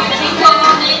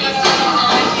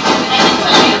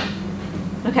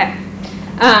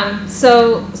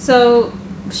 so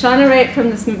Shauna right from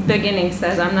the beginning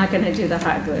says, I'm not going to do the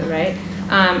hot glue, right?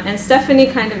 And Stephanie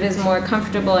kind of is more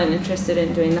comfortable and interested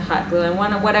in doing the hot glue. And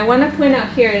what I want to point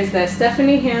out here is that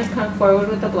Stephanie hands come forward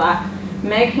with the block.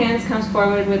 Meg hands comes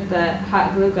forward with the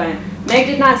hot glue gun. Meg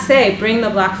did not say, bring the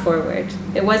block forward.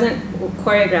 It wasn't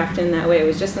choreographed in that way. It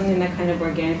was just something that kind of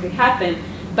organically happened.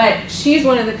 But she's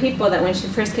one of the people that when she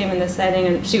first came in the setting,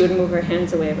 and she would move her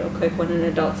hands away real quick when an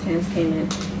adult's hands came in.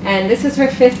 And this is her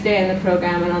 5th day in the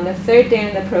program, and on the 3rd day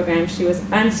in the program, she was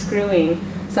unscrewing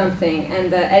something,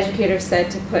 and the educator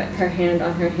said to put her hand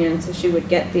on her hand so she would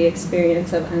get the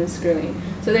experience of unscrewing.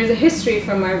 So there's a history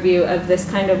from our view of this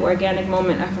kind of organic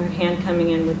moment of her hand coming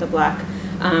in with the block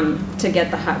to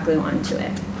get the hot glue onto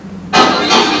it.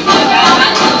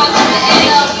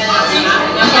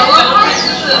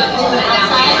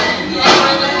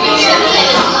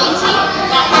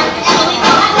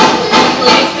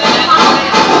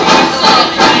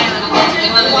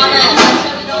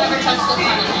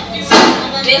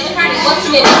 This part is what's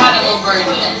the incredible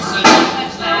version.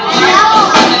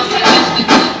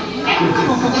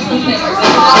 So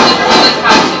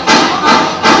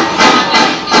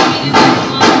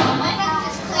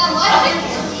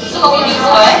we'll use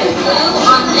what? Glue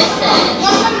on this end,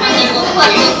 and then we'll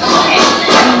put this away.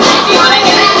 Do you want to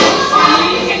get it?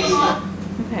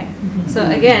 Okay. So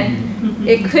again,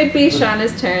 it could be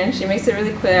Shauna's turn. She makes it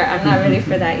really clear, I'm not ready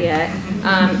for that yet.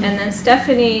 And then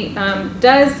Stephanie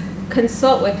does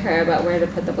consult with her about where to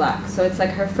put the block. So it's like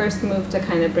her first move to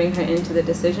kind of bring her into the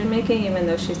decision making, even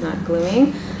though she's not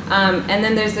gluing. And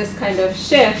then there's this kind of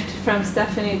shift from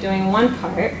Stephanie doing one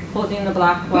part, holding the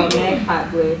block while Meg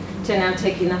hot glued, to now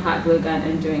taking the hot glue gun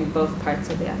and doing both parts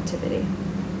of the activity.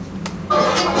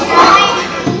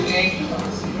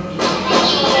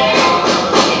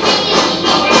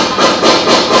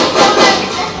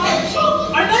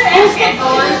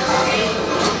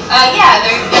 Yeah,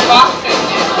 there's the box right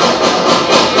there.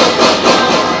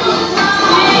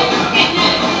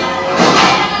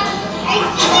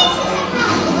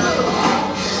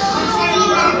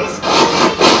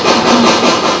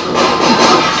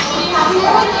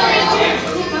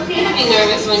 You're gonna be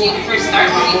nervous when you first start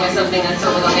working with something that's a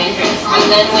little dangerous,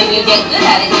 and then when you get good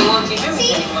at it, you won't be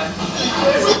nervous anymore.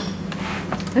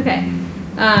 Okay,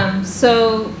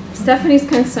 so Stephanie's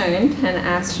concerned and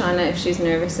asks Shauna if she's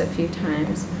nervous a few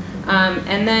times.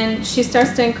 And then she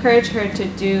starts to encourage her to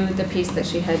do the piece that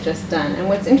she had just done. And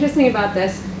what's interesting about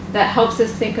this that helps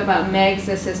us think about Meg's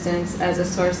assistance as a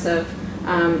source of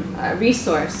a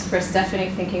resource for Stephanie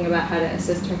thinking about how to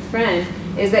assist her friend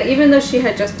is that even though she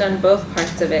had just done both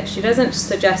parts of it, she doesn't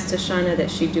suggest to Shauna that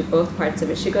she do both parts of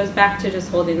it. She goes back to just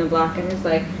holding the block and is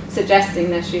like suggesting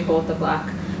that she hold the block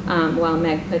while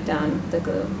Meg put down the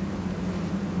glue.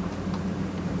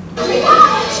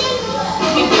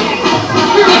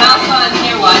 And also, if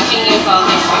you're watching, you follow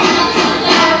this.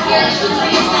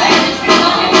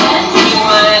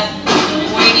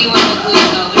 Where do you want the glue to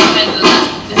go? Which side goes up?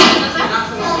 This side goes up?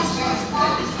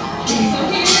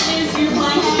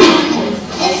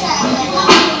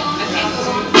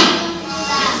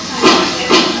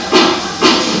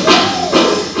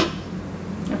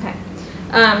 Okay.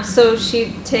 So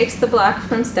she takes the block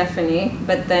from Stephanie,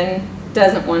 but then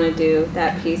doesn't want to do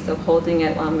that piece of holding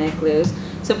it while Meg glues.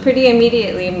 So pretty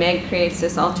immediately, Meg creates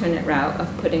this alternate route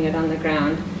of putting it on the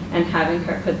ground and having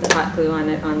her put the hot glue on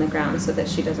it on the ground so that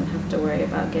she doesn't have to worry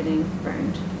about getting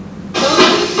burned.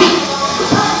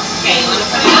 Okay, you want to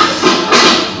put it on?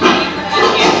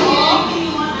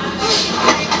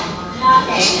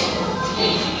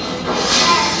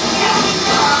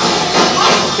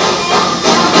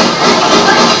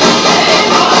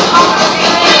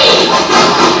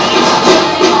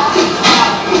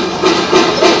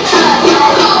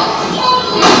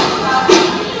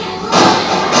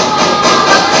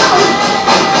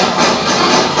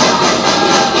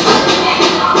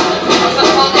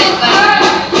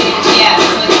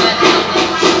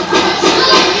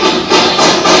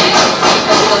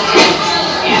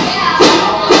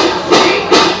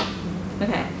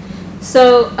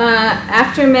 So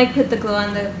after Meg put the glue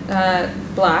on the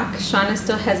block, Shauna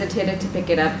still hesitated to pick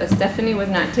it up, but Stephanie was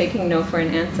not taking no for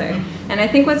an answer. And I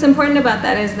think what's important about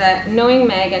that is that knowing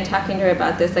Meg and talking to her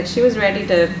about this, like she was ready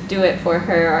to do it for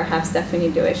her or have Stephanie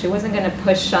do it. She wasn't going to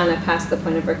push Shauna past the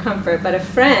point of her comfort, but a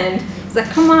friend is like,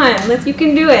 come on, you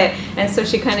can do it. And so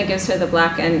she kind of gives her the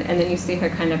block, and then you see her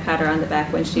kind of pat her on the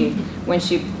back when she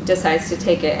decides to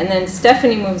take it. And then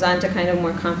Stephanie moves on to kind of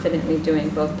more confidently doing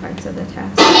both parts of the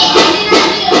task.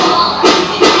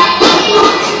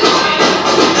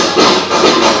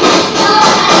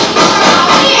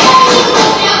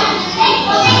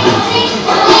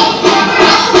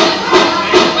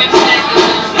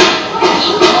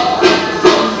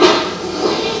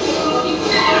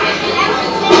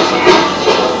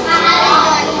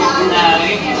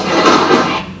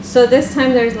 So this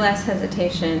time there's less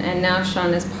hesitation, and now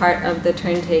Shauna is part of the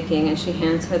turn taking, and she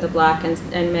hands her the block, and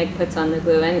Meg puts on the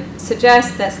glue and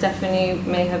suggests that Stephanie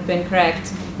may have been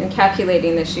correct in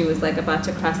calculating that she was like about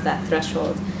to cross that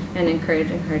threshold and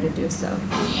encouraging her to do so. And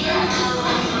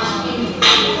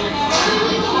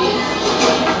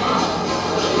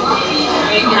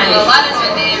a lot of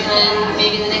one day, and then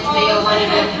maybe the next day you'll want to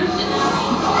do it.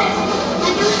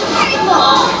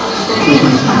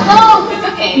 It's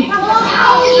okay.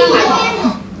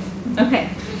 Okay,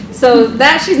 so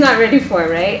that she's not ready for,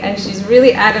 right? And she's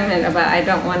really adamant about, I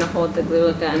don't want to hold the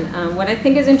glue gun. What I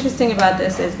think is interesting about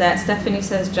this is that Stephanie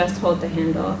says just hold the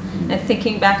handle. And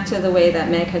thinking back to the way that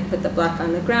Meg had put the block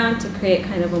on the ground to create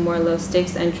kind of a more low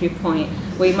stakes entry point,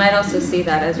 we might also see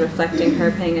that as reflecting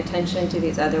her paying attention to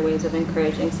these other ways of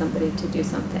encouraging somebody to do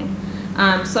something.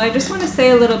 So I just want to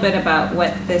say a little bit about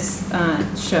what this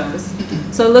shows.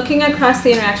 So looking across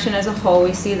the interaction as a whole,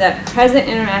 we see that present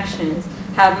interactions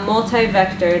have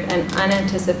multi-vectored and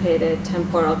unanticipated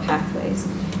temporal pathways.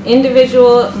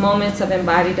 Individual moments of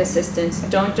embodied assistance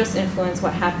don't just influence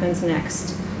what happens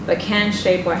next, but can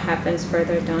shape what happens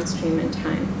further downstream in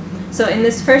time. So in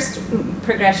this first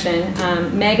progression,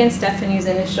 Meg and Stephanie's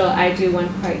initial "I do one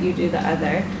part, you do the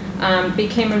other"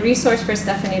 became a resource for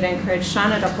Stephanie to encourage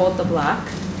Shauna to hold the block.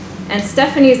 And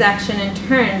Stephanie's action in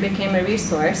turn became a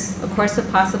resource, a course of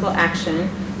possible action,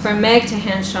 for Meg to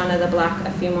hand Shauna the block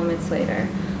a few moments later.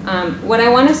 What I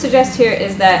want to suggest here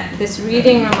is that this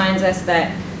reading reminds us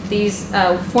that these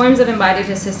forms of embodied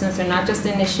assistance are not just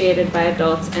initiated by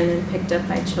adults and then picked up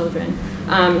by children.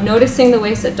 Noticing the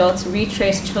ways adults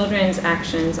retrace children's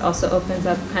actions also opens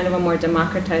up kind of a more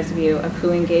democratized view of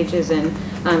who engages in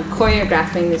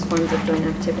choreographing these forms of joint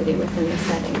activity within the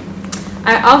setting.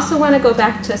 I also want to go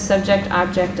back to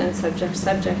subject-object and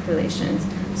subject-subject relations.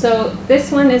 So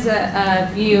this one is a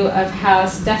view of how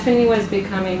Stephanie was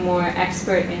becoming more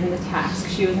expert in the task.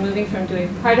 She was moving from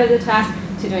doing part of the task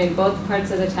to doing both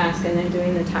parts of the task and then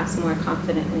doing the task more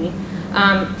confidently.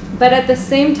 But at the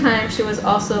same time, she was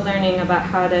also learning about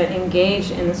how to engage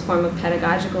in this form of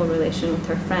pedagogical relation with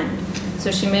her friend. So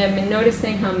she may have been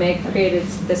noticing how Meg created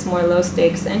this more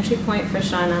low-stakes entry point for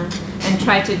Shauna and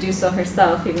tried to do so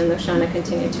herself, even though Shauna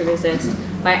continued to resist,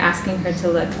 by asking her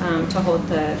to hold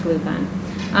the glue gun.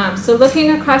 So looking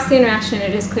across the interaction,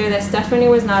 it is clear that Stephanie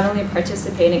was not only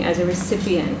participating as a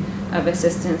recipient of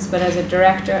assistance, but as a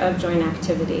director of joint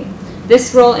activity.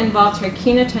 This role involved her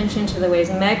keen attention to the ways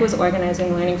Meg was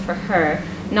organizing learning for her,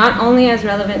 not only as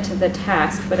relevant to the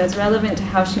task, but as relevant to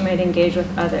how she might engage with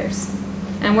others.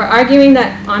 And we're arguing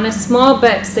that on a small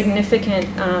but significant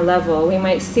level, we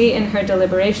might see in her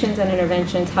deliberations and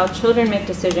interventions how children make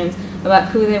decisions about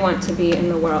who they want to be in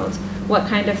the world, what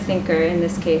kind of thinker in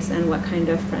this case, and what kind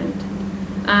of friend.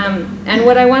 And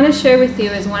what I want to share with you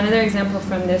is one other example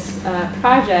from this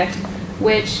project,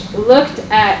 which looked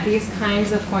at these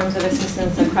kinds of forms of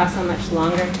assistance across a much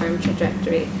longer term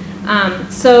trajectory.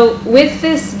 So with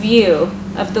this view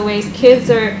of the ways kids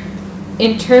are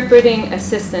interpreting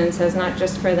assistance as not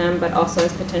just for them, but also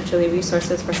as potentially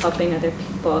resources for helping other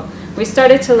people, we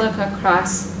started to look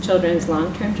across children's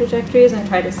long-term trajectories and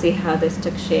try to see how this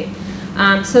took shape.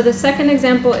 So the second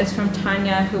example is from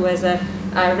Tanya, who was a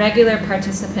regular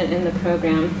participant in the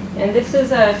program. And this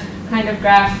is a kind of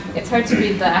graph, it's hard to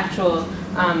read the actual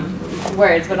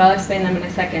words, but I'll explain them in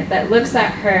a second, that looks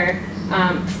at her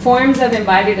forms of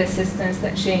embodied assistance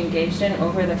that she engaged in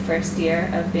over the first year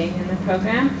of being in the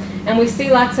program. And we see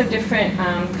lots of different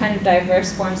kind of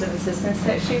diverse forms of assistance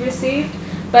that she received.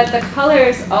 But the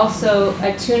colors also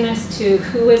attune us to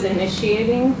who is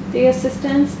initiating the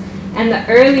assistance. And the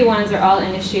early ones are all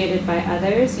initiated by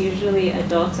others, usually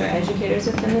adults or educators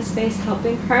within the space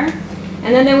helping her.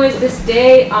 And then there was this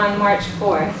day on March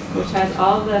 4th, which has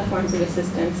all the forms of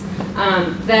assistance,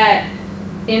 that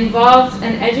involved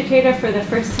an educator for the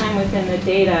first time within the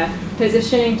data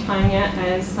positioning Tanya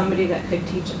as somebody that could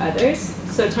teach others.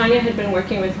 So Tanya had been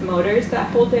working with motors that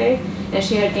whole day, and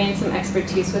she had gained some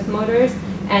expertise with motors.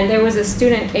 And there was a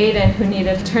student, Aiden, who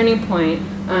needed a turning point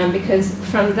because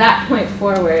from that point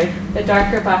forward, the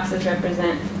darker boxes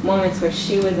represent moments where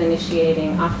she was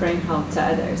initiating, offering help to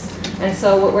others. And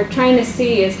so what we're trying to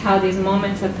see is how these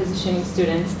moments of positioning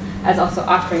students as also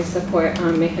offering support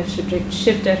may have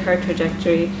shifted her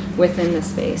trajectory within the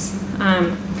space.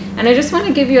 And I just want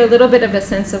to give you a little bit of a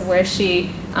sense of where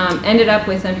she ended up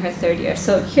within her third year.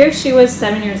 So here she was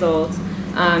 7 years old.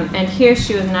 And here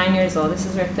she was 9 years old. This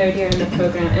is her third year in the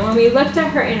program. And when we looked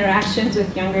at her interactions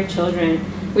with younger children,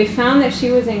 we found that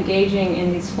she was engaging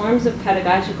in these forms of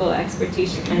pedagogical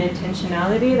expertise and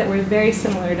intentionality that were very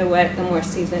similar to what the more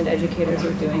seasoned educators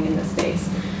were doing in the space.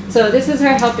 So this is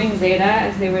her helping Zeta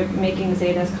as they were making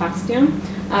Zeta's costume.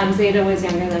 Zeta was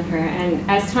younger than her. And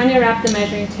as Tanya wrapped the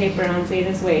measuring tape around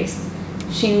Zeta's waist,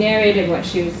 she narrated what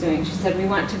she was doing. She said, "We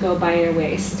want to go by your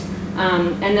waist."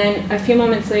 And then a few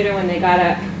moments later when they got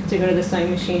up to go to the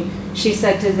sewing machine, she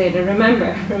said to Zeta,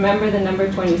 remember the number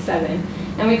 27.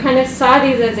 And we kind of saw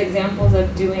these as examples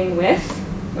of doing with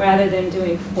rather than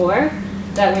doing for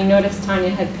that we noticed Tanya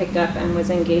had picked up and was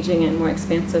engaging in more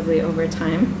expansively over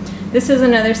time. This is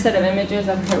another set of images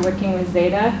of her working with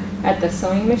Zeta at the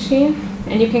sewing machine.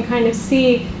 And you can kind of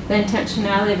see the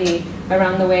intentionality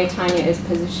around the way Tanya is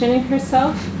positioning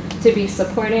herself to be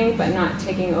supporting but not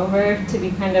taking over, to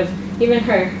be kind of, even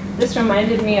her, this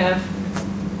reminded me of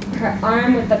her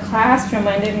arm with the clasp,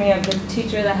 reminded me of the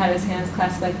teacher that had his hands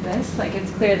clasped like this. Like it's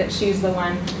clear that she's the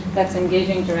one that's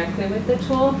engaging directly with the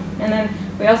tool. And then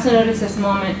we also noticed this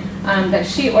moment that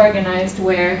she organized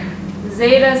where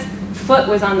Zeta's foot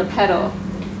was on the pedal,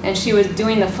 and she was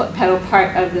doing the foot pedal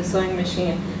part of the sewing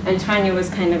machine, and Tanya was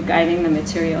kind of guiding the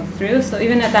material through. So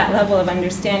even at that level of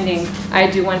understanding, I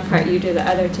do one part, you do the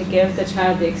other, to give the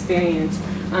child the experience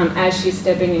as she's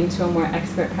stepping into a more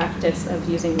expert practice of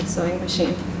using the sewing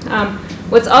machine.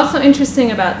 What's also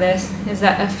interesting about this is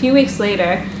that a few weeks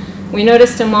later, we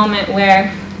noticed a moment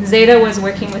where Zeta was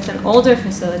working with an older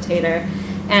facilitator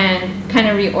and kind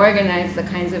of reorganized the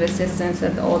kinds of assistance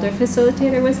that the older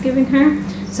facilitator was giving her.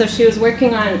 So she was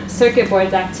working on circuit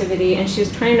boards activity, and she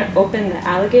was trying to open the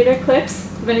alligator clips.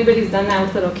 If anybody's done that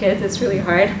with little kids, it's really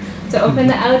hard to open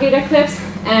the alligator clips.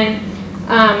 And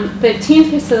the team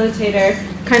facilitator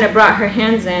kind of brought her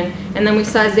hands in, and then we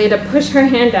saw Zeta push her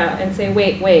hand out and say,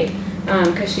 wait, wait,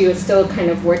 because she was still kind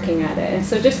of working at it. And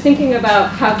so just thinking about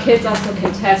how kids also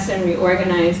can test and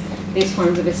reorganize these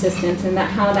forms of assistance, and that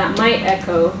how that might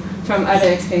echo from other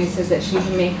experiences that she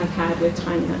may have had with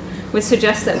Tanya, would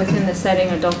suggest that within the setting,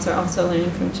 adults are also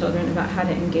learning from children about how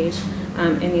to engage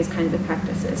in these kinds of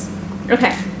practices.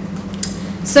 Okay,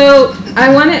 so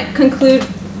I want to conclude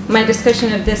my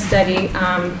discussion of this study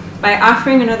by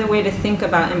offering another way to think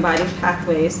about embodied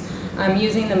pathways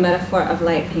using the metaphor of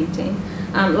light painting.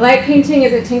 Light painting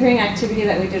is a tinkering activity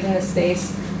that we did in the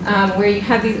space where you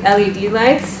have these LED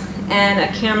lights and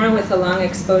a camera with a long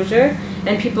exposure,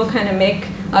 and people kind of make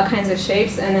all kinds of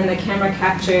shapes, and then the camera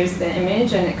captures the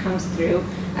image and it comes through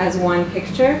as one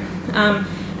picture.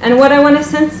 And what I want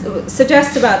to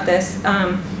suggest about this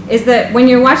is that when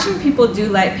you're watching people do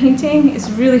light painting, it's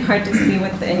really hard to see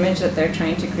what the image that they're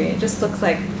trying to create. It just looks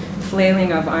like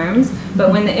flailing of arms,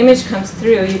 but when the image comes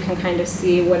through, you can kind of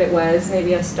see what it was,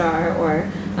 maybe a star or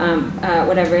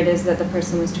whatever it is that the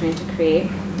person was trying to create.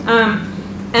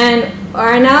 And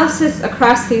our analysis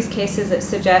across these cases, it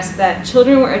suggests that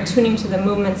children were attuning to the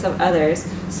movements of others,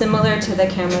 similar to the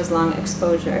camera's long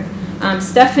exposure.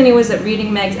 Stephanie was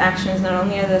reading Meg's actions not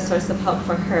only as a source of help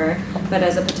for her, but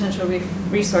as a potential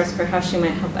resource for how she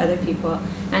might help other people.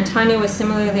 And Tanya was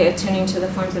similarly attuning to the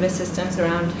forms of assistance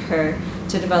around her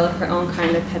to develop her own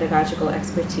kind of pedagogical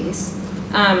expertise.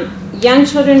 Young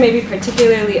children may be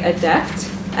particularly adept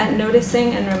at noticing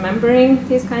and remembering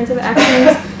these kinds of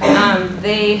actions.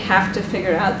 They have to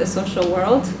figure out the social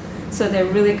world, so they're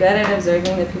really good at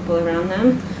observing the people around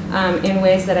them in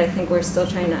ways that I think we're still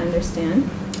trying to understand.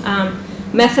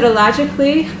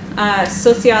 Methodologically,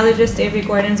 sociologist Avery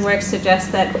Gordon's work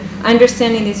suggests that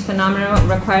understanding these phenomena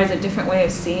requires a different way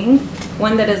of seeing,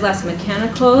 one that is less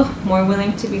mechanical, more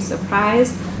willing to be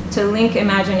surprised, to link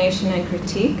imagination and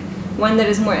critique, one that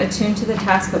is more attuned to the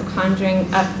task of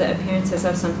conjuring up the appearances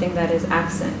of something that is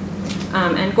absent.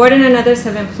 And Gordon and others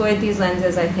have employed these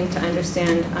lenses, I think, to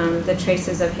understand the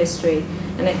traces of history.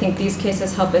 And I think these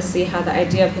cases help us see how the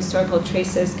idea of historical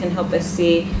traces can help us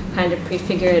see kind of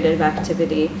prefigurative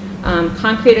activity,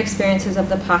 concrete experiences of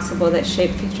the possible that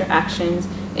shape future actions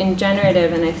in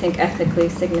generative and I think ethically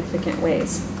significant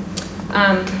ways.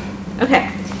 Okay.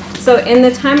 So in the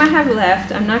time I have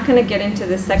left, I'm not going to get into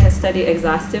this second study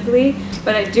exhaustively,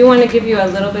 but I do want to give you a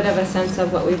little bit of a sense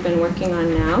of what we've been working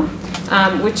on now,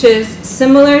 which is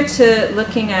similar to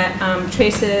looking at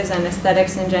traces and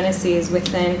aesthetics and geneses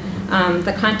within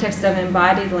the context of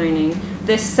embodied learning.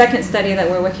 This second study that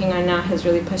we're working on now has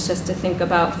really pushed us to think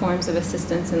about forms of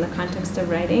assistance in the context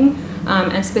of writing,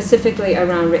 and specifically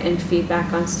around written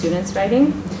feedback on students'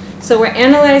 writing. So we're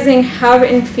analyzing how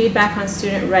written feedback on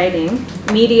student writing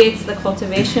mediates the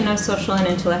cultivation of social and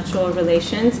intellectual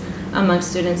relations among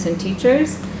students and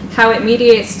teachers, how it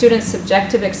mediates students'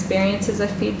 subjective experiences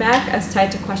of feedback as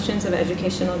tied to questions of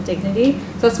educational dignity.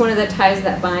 So that's one of the ties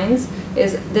that binds,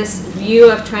 is this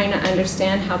view of trying to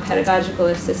understand how pedagogical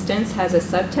assistance has a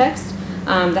subtext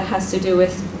that has to do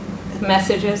with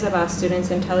messages about students'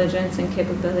 intelligence and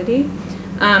capability.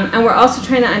 And we're also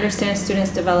trying to understand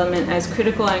students' development as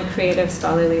critical and creative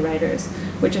scholarly writers,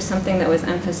 which is something that was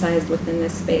emphasized within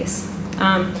this space.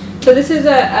 So this is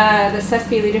the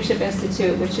CESP Leadership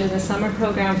Institute, which is a summer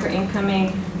program for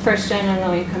incoming first-gen and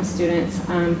low-income students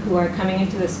who are coming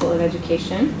into the School of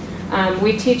Education.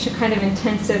 We teach a kind of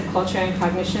intensive culture and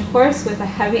cognition course with a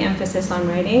heavy emphasis on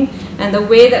writing. And the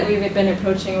way that we've been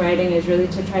approaching writing is really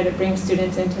to try to bring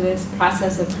students into this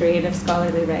process of creative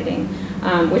scholarly writing,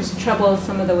 which troubles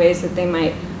some of the ways that they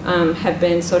might have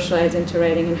been socialized into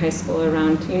writing in high school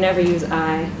around, you never use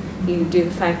I, you do the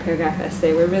 5-paragraph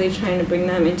essay. We're really trying to bring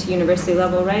them into university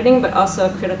level writing, but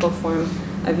also a critical form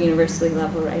of university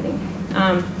level writing.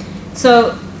 So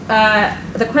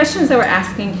the questions that we're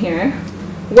asking here: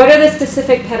 what are the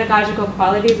specific pedagogical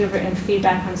qualities of written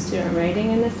feedback on student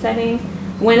writing in this setting?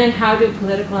 when and how do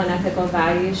political and ethical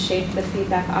values shape the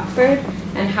feedback offered,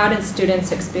 and how did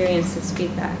students experience this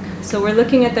feedback? So we're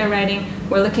looking at their writing,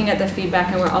 we're looking at the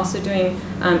feedback, and we're also doing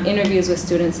interviews with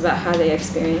students about how they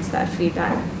experience that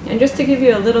feedback. And just to give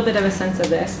you a little bit of a sense of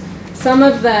this, some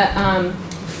of the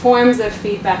forms of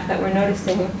feedback that we're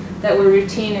noticing that were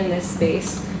routine in this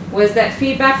space was that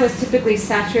feedback was typically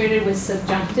saturated with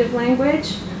subjunctive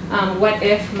language. What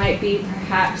if might be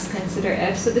perhaps, consider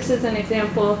if. So this is an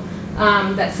example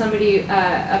that somebody,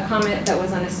 a comment that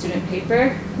was on a student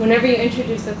paper. Whenever you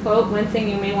introduce a quote, one thing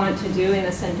you may want to do in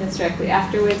a sentence directly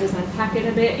afterwards is unpack it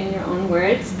a bit in your own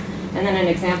words. And then an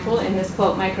example, in this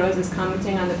quote, Mike Rose is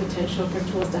commenting on the potential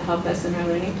for tools to help us in our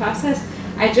learning process.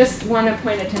 I just want to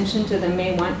point attention to the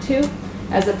may want to,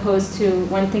 as opposed to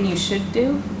one thing you should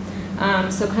do.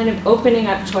 So kind of opening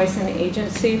up choice and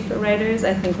agency for writers,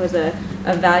 I think, was a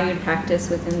valued practice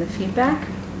within the feedback.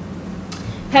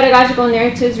 Pedagogical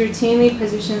narratives routinely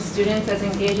position students as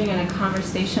engaging in a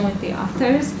conversation with the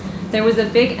authors. There was a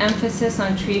big emphasis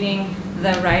on treating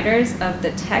the writers of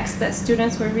the text that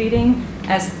students were reading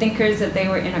as thinkers that they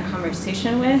were in a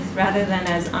conversation with, rather than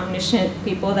as omniscient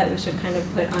people that we should kind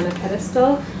of put on a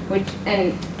pedestal.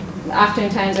 And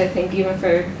oftentimes, I think, even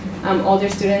for older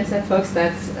students and folks,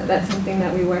 that's something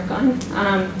that we work on.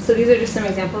 So these are just some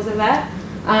examples of that.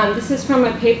 This is from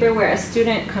a paper where a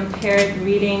student compared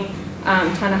reading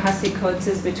Ta-Nehisi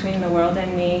Coates' Between the World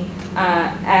and Me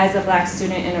as a black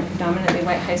student in a predominantly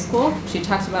white high school. She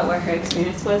talked about where her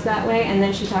experience was that way, and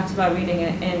then she talked about reading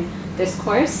it in this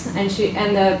course. And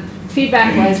the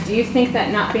feedback was, do you think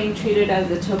that not being treated as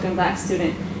the token black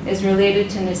student is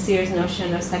related to Nasir's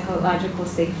notion of psychological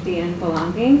safety and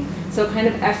belonging? So kind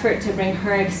of effort to bring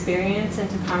her experience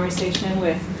into conversation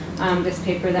with this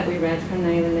paper that we read from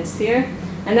Naila Nasir.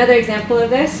 Another example of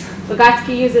this,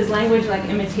 Vygotsky uses language like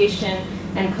imitation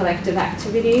and collective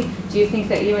activity. Do you think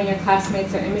that you and your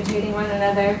classmates are imitating one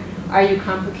another? Are you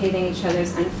complicating each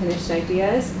other's unfinished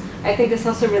ideas? I think this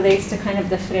also relates to kind of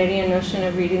the Freirean notion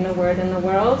of reading the word in the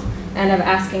world and of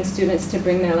asking students to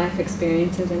bring their life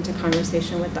experiences into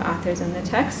conversation with the authors in the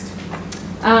text.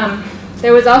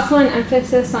 There was also an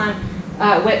emphasis on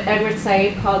what Edward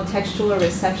Said called textual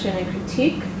reception and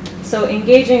critique. So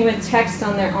engaging with text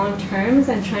on their own terms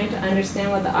and trying to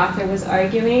understand what the author was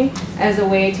arguing as a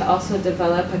way to also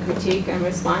develop a critique and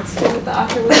response to what the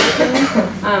author was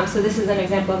arguing. So this is an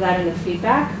example of that in the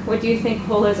feedback. What do you think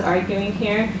Cole is arguing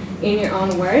here in your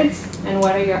own words? And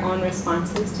what are your own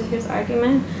responses to his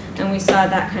argument? And we saw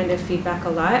that kind of feedback a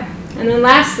lot. And then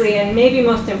lastly, and maybe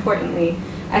most importantly,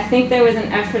 I think there was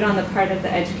an effort on the part of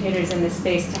the educators in this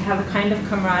space to have a kind of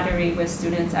camaraderie with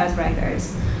students as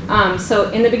writers. So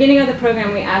in the beginning of the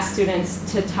program, we asked students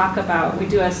to talk about, we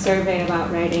do a survey about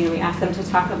writing, and we asked them to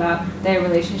talk about their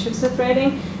relationships with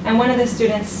writing. And one of the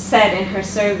students said in her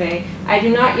survey, I do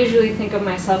not usually think of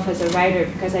myself as a writer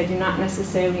because I do not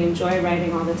necessarily enjoy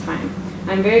writing all the time.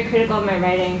 I'm very critical of my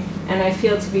writing, and I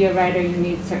feel to be a writer you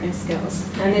need certain skills.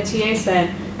 And the TA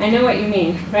said, I know what you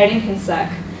mean, writing can suck,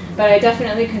 but I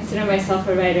definitely consider myself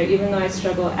a writer even though I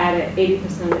struggle at it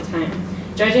 80% of the time.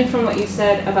 Judging from what you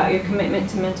said about your commitment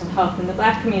to mental health in the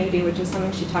Black community, which is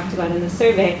something she talked about in the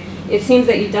survey, it seems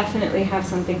that you definitely have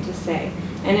something to say.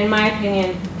 And in my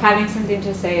opinion, having something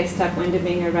to say is step one to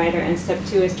being a writer, and step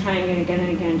two is trying it again and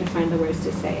again to find the words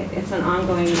to say it. It's an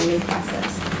ongoing learning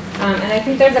process. And I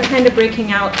think there's a kind of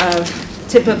breaking out of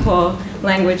typical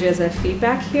languages of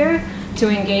feedback here to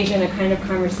engage in a kind of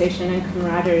conversation and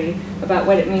camaraderie about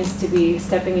what it means to be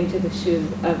stepping into the shoes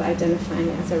of identifying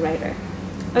as a writer.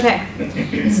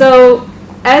 Okay, so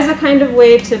as a kind of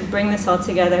way to bring this all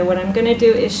together, what I'm going to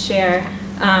do is share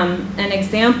an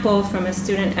example from a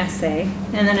student essay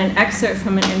and then an excerpt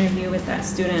from an interview with that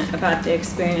student about the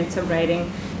experience of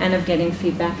writing and of getting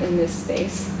feedback in this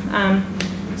space.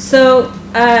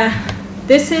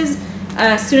 This is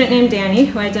a student named Danny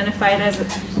who identified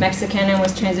as Mexican and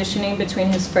was transitioning between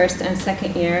his first and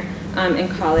second year in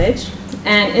college.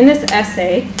 And in this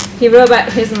essay, he wrote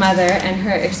about his mother and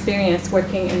her experience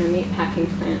working in a meatpacking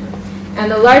plant. And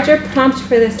the larger prompt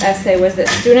for this essay was that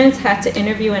students had to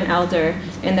interview an elder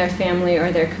in their family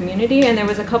or their community, and there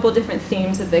was a couple different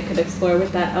themes that they could explore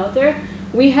with that elder.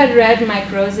 We had read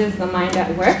Mike Rose's The Mind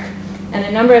at Work, and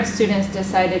a number of students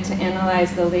decided to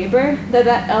analyze the labor that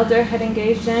that elder had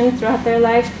engaged in throughout their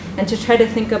life and to try to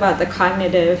think about the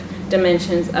cognitive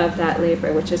dimensions of that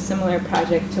labor, which is a similar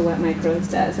project to what Mike Rose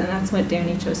does, and that's what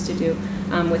Danny chose to do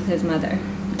with his mother.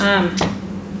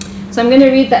 So I'm going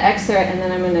to read the excerpt, and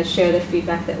then I'm going to share the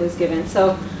feedback that was given.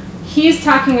 So he's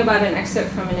talking about an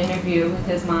excerpt from an interview with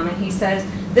his mom, and he says,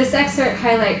 this excerpt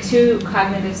highlights two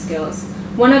cognitive skills.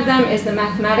 One of them is the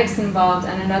mathematics involved,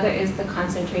 and another is the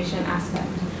concentration aspect.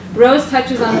 Rose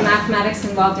touches on the mathematics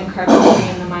involved in carpentry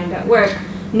and the mind at work,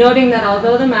 noting that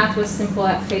although the math was simple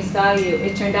at face value,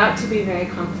 it turned out to be very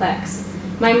complex.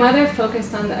 My mother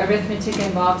focused on the arithmetic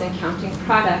involved in counting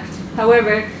product.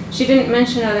 However, she didn't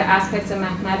mention other aspects of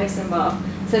mathematics involved,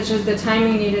 such as the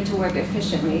timing needed to work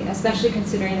efficiently, especially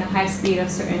considering the high speed of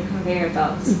certain conveyor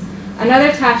belts.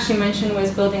 Another task she mentioned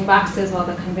was building boxes while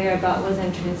the conveyor belt was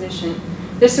in transition.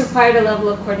 This required a level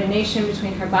of coordination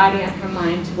between her body and her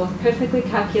mind to both perfectly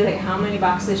calculate how many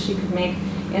boxes she could make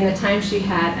in the time she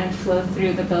had and flow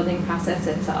through the building process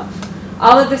itself.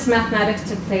 All of this mathematics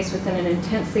took place within an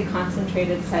intensely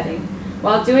concentrated setting.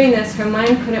 While doing this, her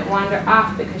mind couldn't wander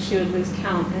off because she would lose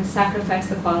count and sacrifice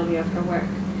the quality of her work.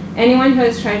 Anyone who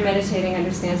has tried meditating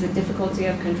understands the difficulty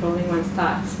of controlling one's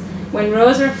thoughts. When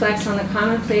Rose reflects on the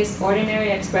commonplace, ordinary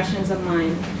expressions of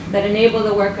mind that enable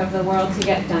the work of the world to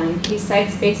get done, he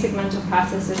cites basic mental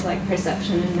processes like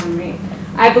perception and memory.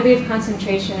 I believe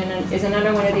concentration is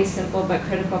another one of these simple but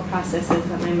critical processes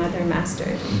that my mother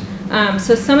mastered.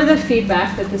 So some of the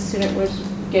feedback that the student was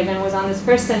given was on this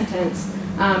first sentence.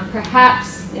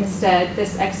 Perhaps, instead,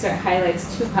 this excerpt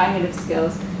highlights two cognitive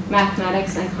skills,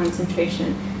 mathematics and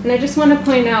concentration. And I just want to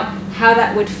point out how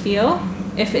that would feel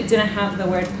if it didn't have the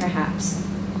word perhaps.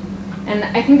 And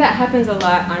I think that happens a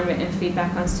lot on written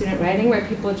feedback on student writing, where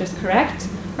people just correct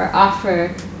or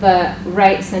offer the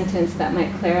right sentence that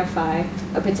might clarify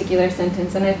a particular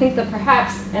sentence. And I think the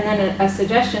perhaps and then a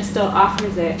suggestion still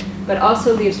offers it, but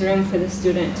also leaves room for the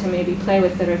student to maybe play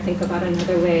with it or think about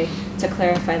another way to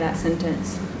clarify that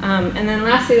sentence. And then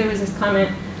lastly, there was this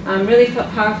comment, really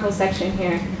powerful section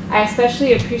here. I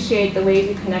especially appreciate the ways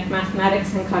you connect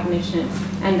mathematics and cognition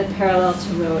and the parallel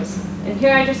to Rose. And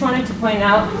here I just wanted to point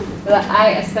out that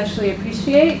I especially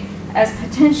appreciate as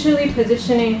potentially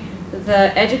positioning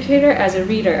the educator as a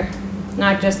reader,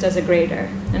 not just as a grader.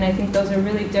 And I think those are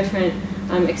really different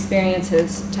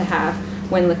experiences to have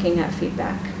when looking at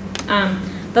feedback.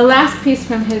 The last piece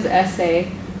from his essay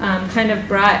kind of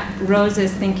brought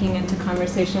Rose's thinking into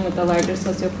conversation with the larger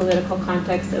sociopolitical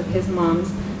context of his mom's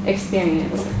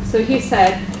experience. So he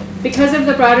said, because of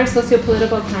the broader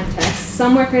sociopolitical context,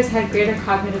 some workers had greater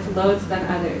cognitive loads than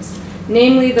others,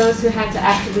 namely those who had to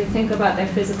actively think about their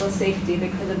physical safety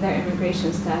because of their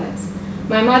immigration status.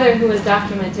 My mother, who was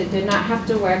documented, did not have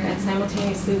to work and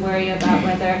simultaneously worry about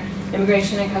whether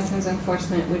Immigration and Customs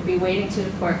Enforcement would be waiting to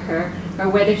deport her or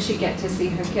whether she'd get to see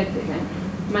her kids again.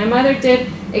 My mother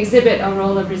did exhibit a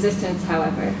role of resistance,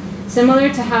 however.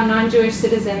 Similar to how non-Jewish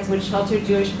citizens would shelter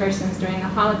Jewish persons during the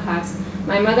Holocaust,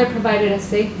 my mother provided a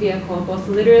safe vehicle, both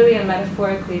literally and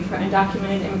metaphorically, for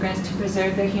undocumented immigrants to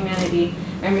preserve their humanity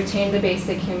and retain the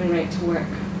basic human right to work.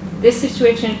 This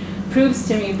situation proves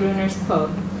to me Bruner's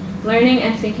quote, "Learning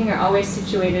and thinking are always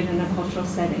situated in a cultural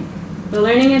setting." The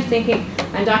learning and thinking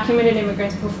undocumented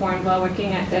immigrants performed while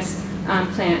working at this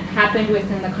plant happened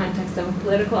within the context of a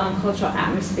political and cultural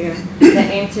atmosphere that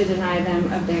aimed to deny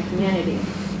them of their humanity.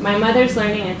 My mother's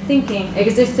learning and thinking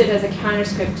existed as a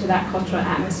counterscript to that cultural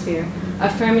atmosphere,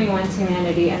 affirming one's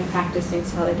humanity and practicing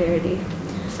solidarity.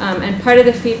 And part of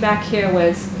the feedback here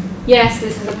was, yes,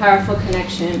 this is a powerful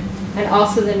connection, and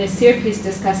also the Nasir piece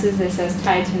discusses this as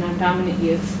tied to non-dominant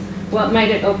youth. What might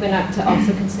it open up to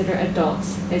also consider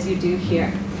adults, as you do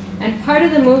here? And part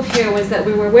of the move here was that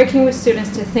we were working with students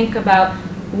to think about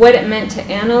what it meant to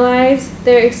analyze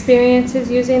their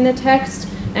experiences using the text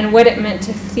and what it meant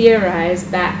to theorize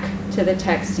back to the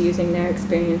text using their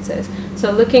experiences.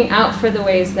 So looking out for the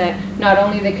ways that not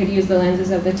only they could use the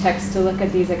lenses of the text to look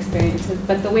at these experiences,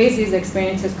 but the ways these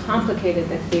experiences complicated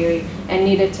the theory and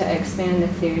needed to expand the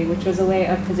theory, which was a way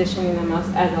of positioning them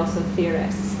as also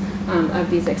theorists of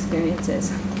these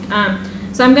experiences.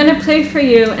 So I'm going to play for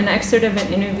you an excerpt of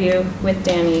an interview with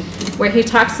Danny where he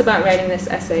talks about writing this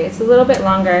essay. It's a little bit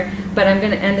longer, but I'm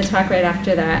going to end the talk right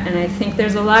after that. And I think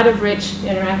there's a lot of rich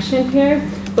interaction here,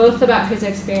 both about his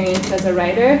experience as a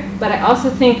writer, but I also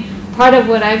think part of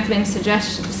what I've been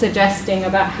suggesting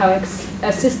about how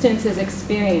assistance is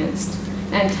experienced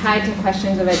and tied to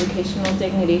questions of educational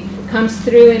dignity comes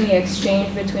through in the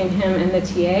exchange between him and the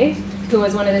TA, who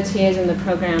was one of the TAs in the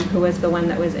program, who was the one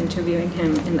that was interviewing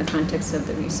him in the context of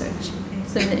the research.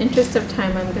 So in the interest of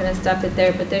time, I'm going to stop it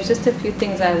there, but there's just a few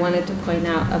things I wanted to point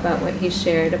out about what he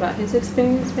shared about his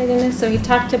experience writing this. So he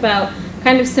talked about,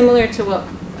 kind of similar to what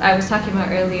I was talking about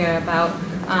earlier, about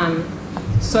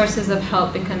sources of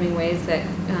help becoming ways that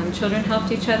children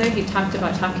helped each other. He talked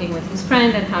about talking with his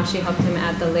friend and how she helped him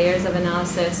add the layers of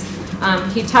analysis.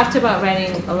 He talked about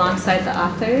writing alongside the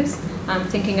authors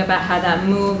thinking about how that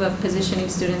move of positioning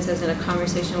students as in a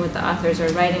conversation with the authors or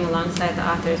writing alongside the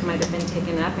authors might have been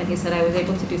taken up. And he said, I was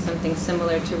able to do something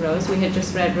similar to Rose. We had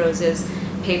just read Rose's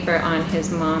paper on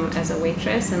his mom as a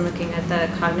waitress and looking at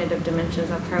the cognitive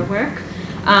dimensions of her work.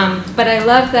 But I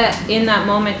love that in that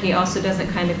moment he also doesn't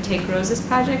kind of take Rose's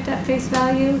project at face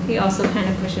value. He also kind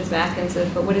of pushes back and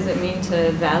says, but what does it mean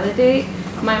to validate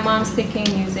my mom's thinking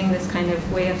using this kind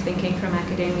of way of thinking from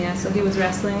academia? So he was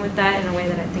wrestling with that in a way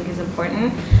that I think is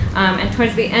important. And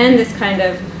towards the end, this kind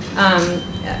of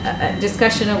a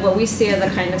discussion of what we see as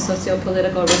a kind of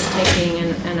socio-political risk-taking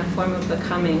and a form of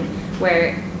becoming,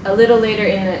 where a little later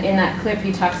in that clip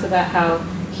he talks about how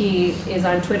he is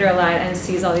on Twitter a lot and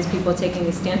sees all these people taking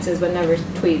these stances but never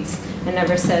tweets and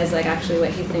never says like actually what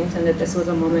he thinks, and that this was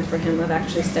a moment for him of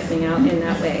actually stepping out in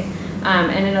that way.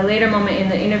 And in a later moment in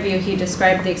the interview, he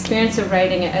described the experience of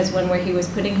writing it as one where he was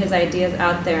putting his ideas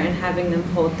out there and having them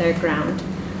hold their ground.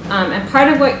 And part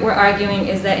of what we're arguing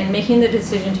is that in making the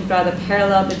decision to draw the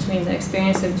parallel between the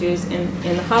experience of Jews in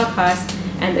the Holocaust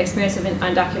and the experience of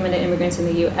undocumented immigrants in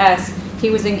the US, he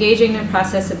was engaging in the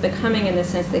process of becoming, in the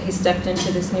sense that he stepped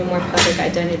into this new, more public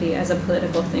identity as a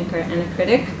political thinker and a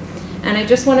critic. And I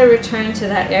just want to return to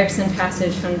that Erikson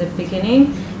passage from the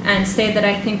beginning and say that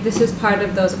I think this is part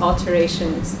of those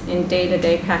alterations in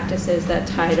day-to-day practices that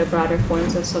tie to broader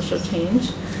forms of social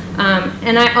change.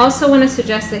 And I also want to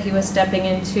suggest that he was stepping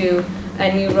into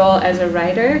a new role as a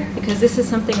writer, because this is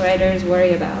something writers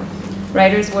worry about.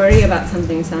 Writers worry about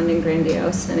something sounding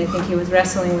grandiose, and I think he was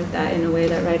wrestling with that in a way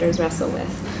that writers wrestle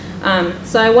with.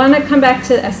 So I want to come back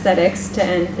to aesthetics to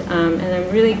end, and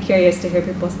I'm really curious to hear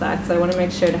people's thoughts, so I want to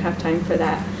make sure to have time for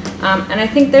that. And I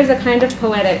think there's a kind of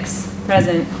poetics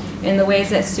present in the ways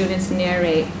that students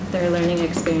narrate their learning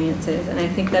experiences, and I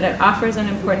think that it offers an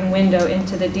important window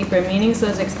into the deeper meanings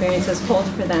those experiences hold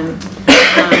for them,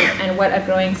 and what a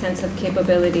growing sense of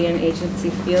capability and agency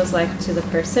feels like to the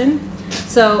person.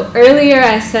 So earlier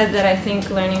I said that I think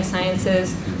learning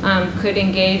sciences could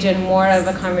engage in more of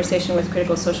a conversation with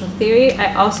critical social theory.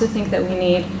 I also think that we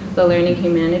need the learning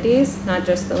humanities, not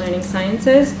just the learning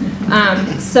sciences.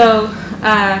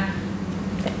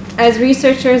 As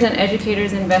researchers and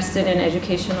educators invested in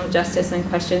educational justice and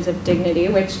questions of dignity,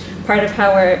 which part of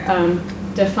how we're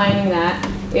defining that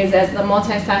is as the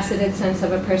multifaceted sense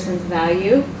of a person's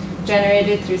value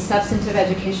generated through substantive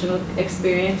educational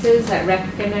experiences that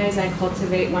recognize and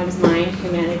cultivate one's mind,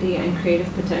 humanity, and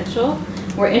creative potential.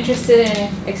 We're interested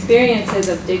in experiences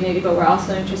of dignity, but we're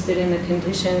also interested in the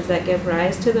conditions that give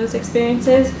rise to those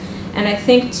experiences. And I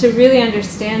think to really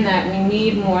understand that, we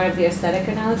need more of the aesthetic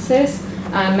analysis.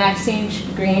 Maxine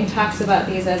Green talks about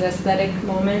these as aesthetic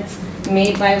moments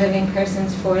made by living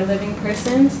persons for living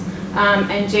persons.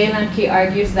 And Jay Lemke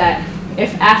argues that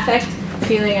if affect,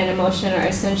 feeling, and emotion are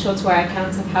essential to our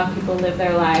accounts of how people live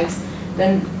their lives,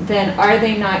 then are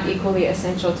they not equally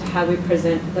essential to how we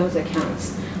present those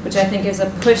accounts? Which I think is a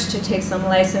push to take some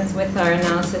license with our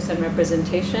analysis and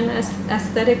representation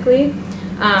aesthetically.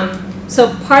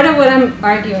 So part of what I'm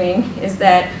arguing is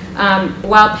that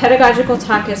while pedagogical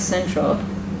talk is central,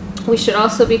 we should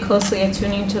also be closely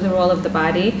attuning to the role of the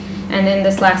body, and in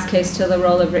this last case to the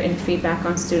role of written feedback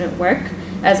on student work,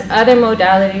 as other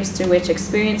modalities through which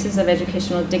experiences of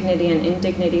educational dignity and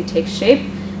indignity take shape,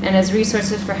 and as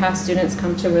resources for how students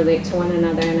come to relate to one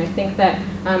another. And I think that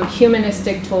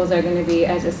humanistic tools are going to be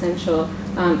as essential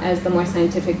as the more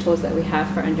scientific tools that we have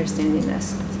for understanding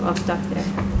this. So I'll stop there.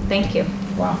 Thank you.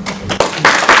 Wow.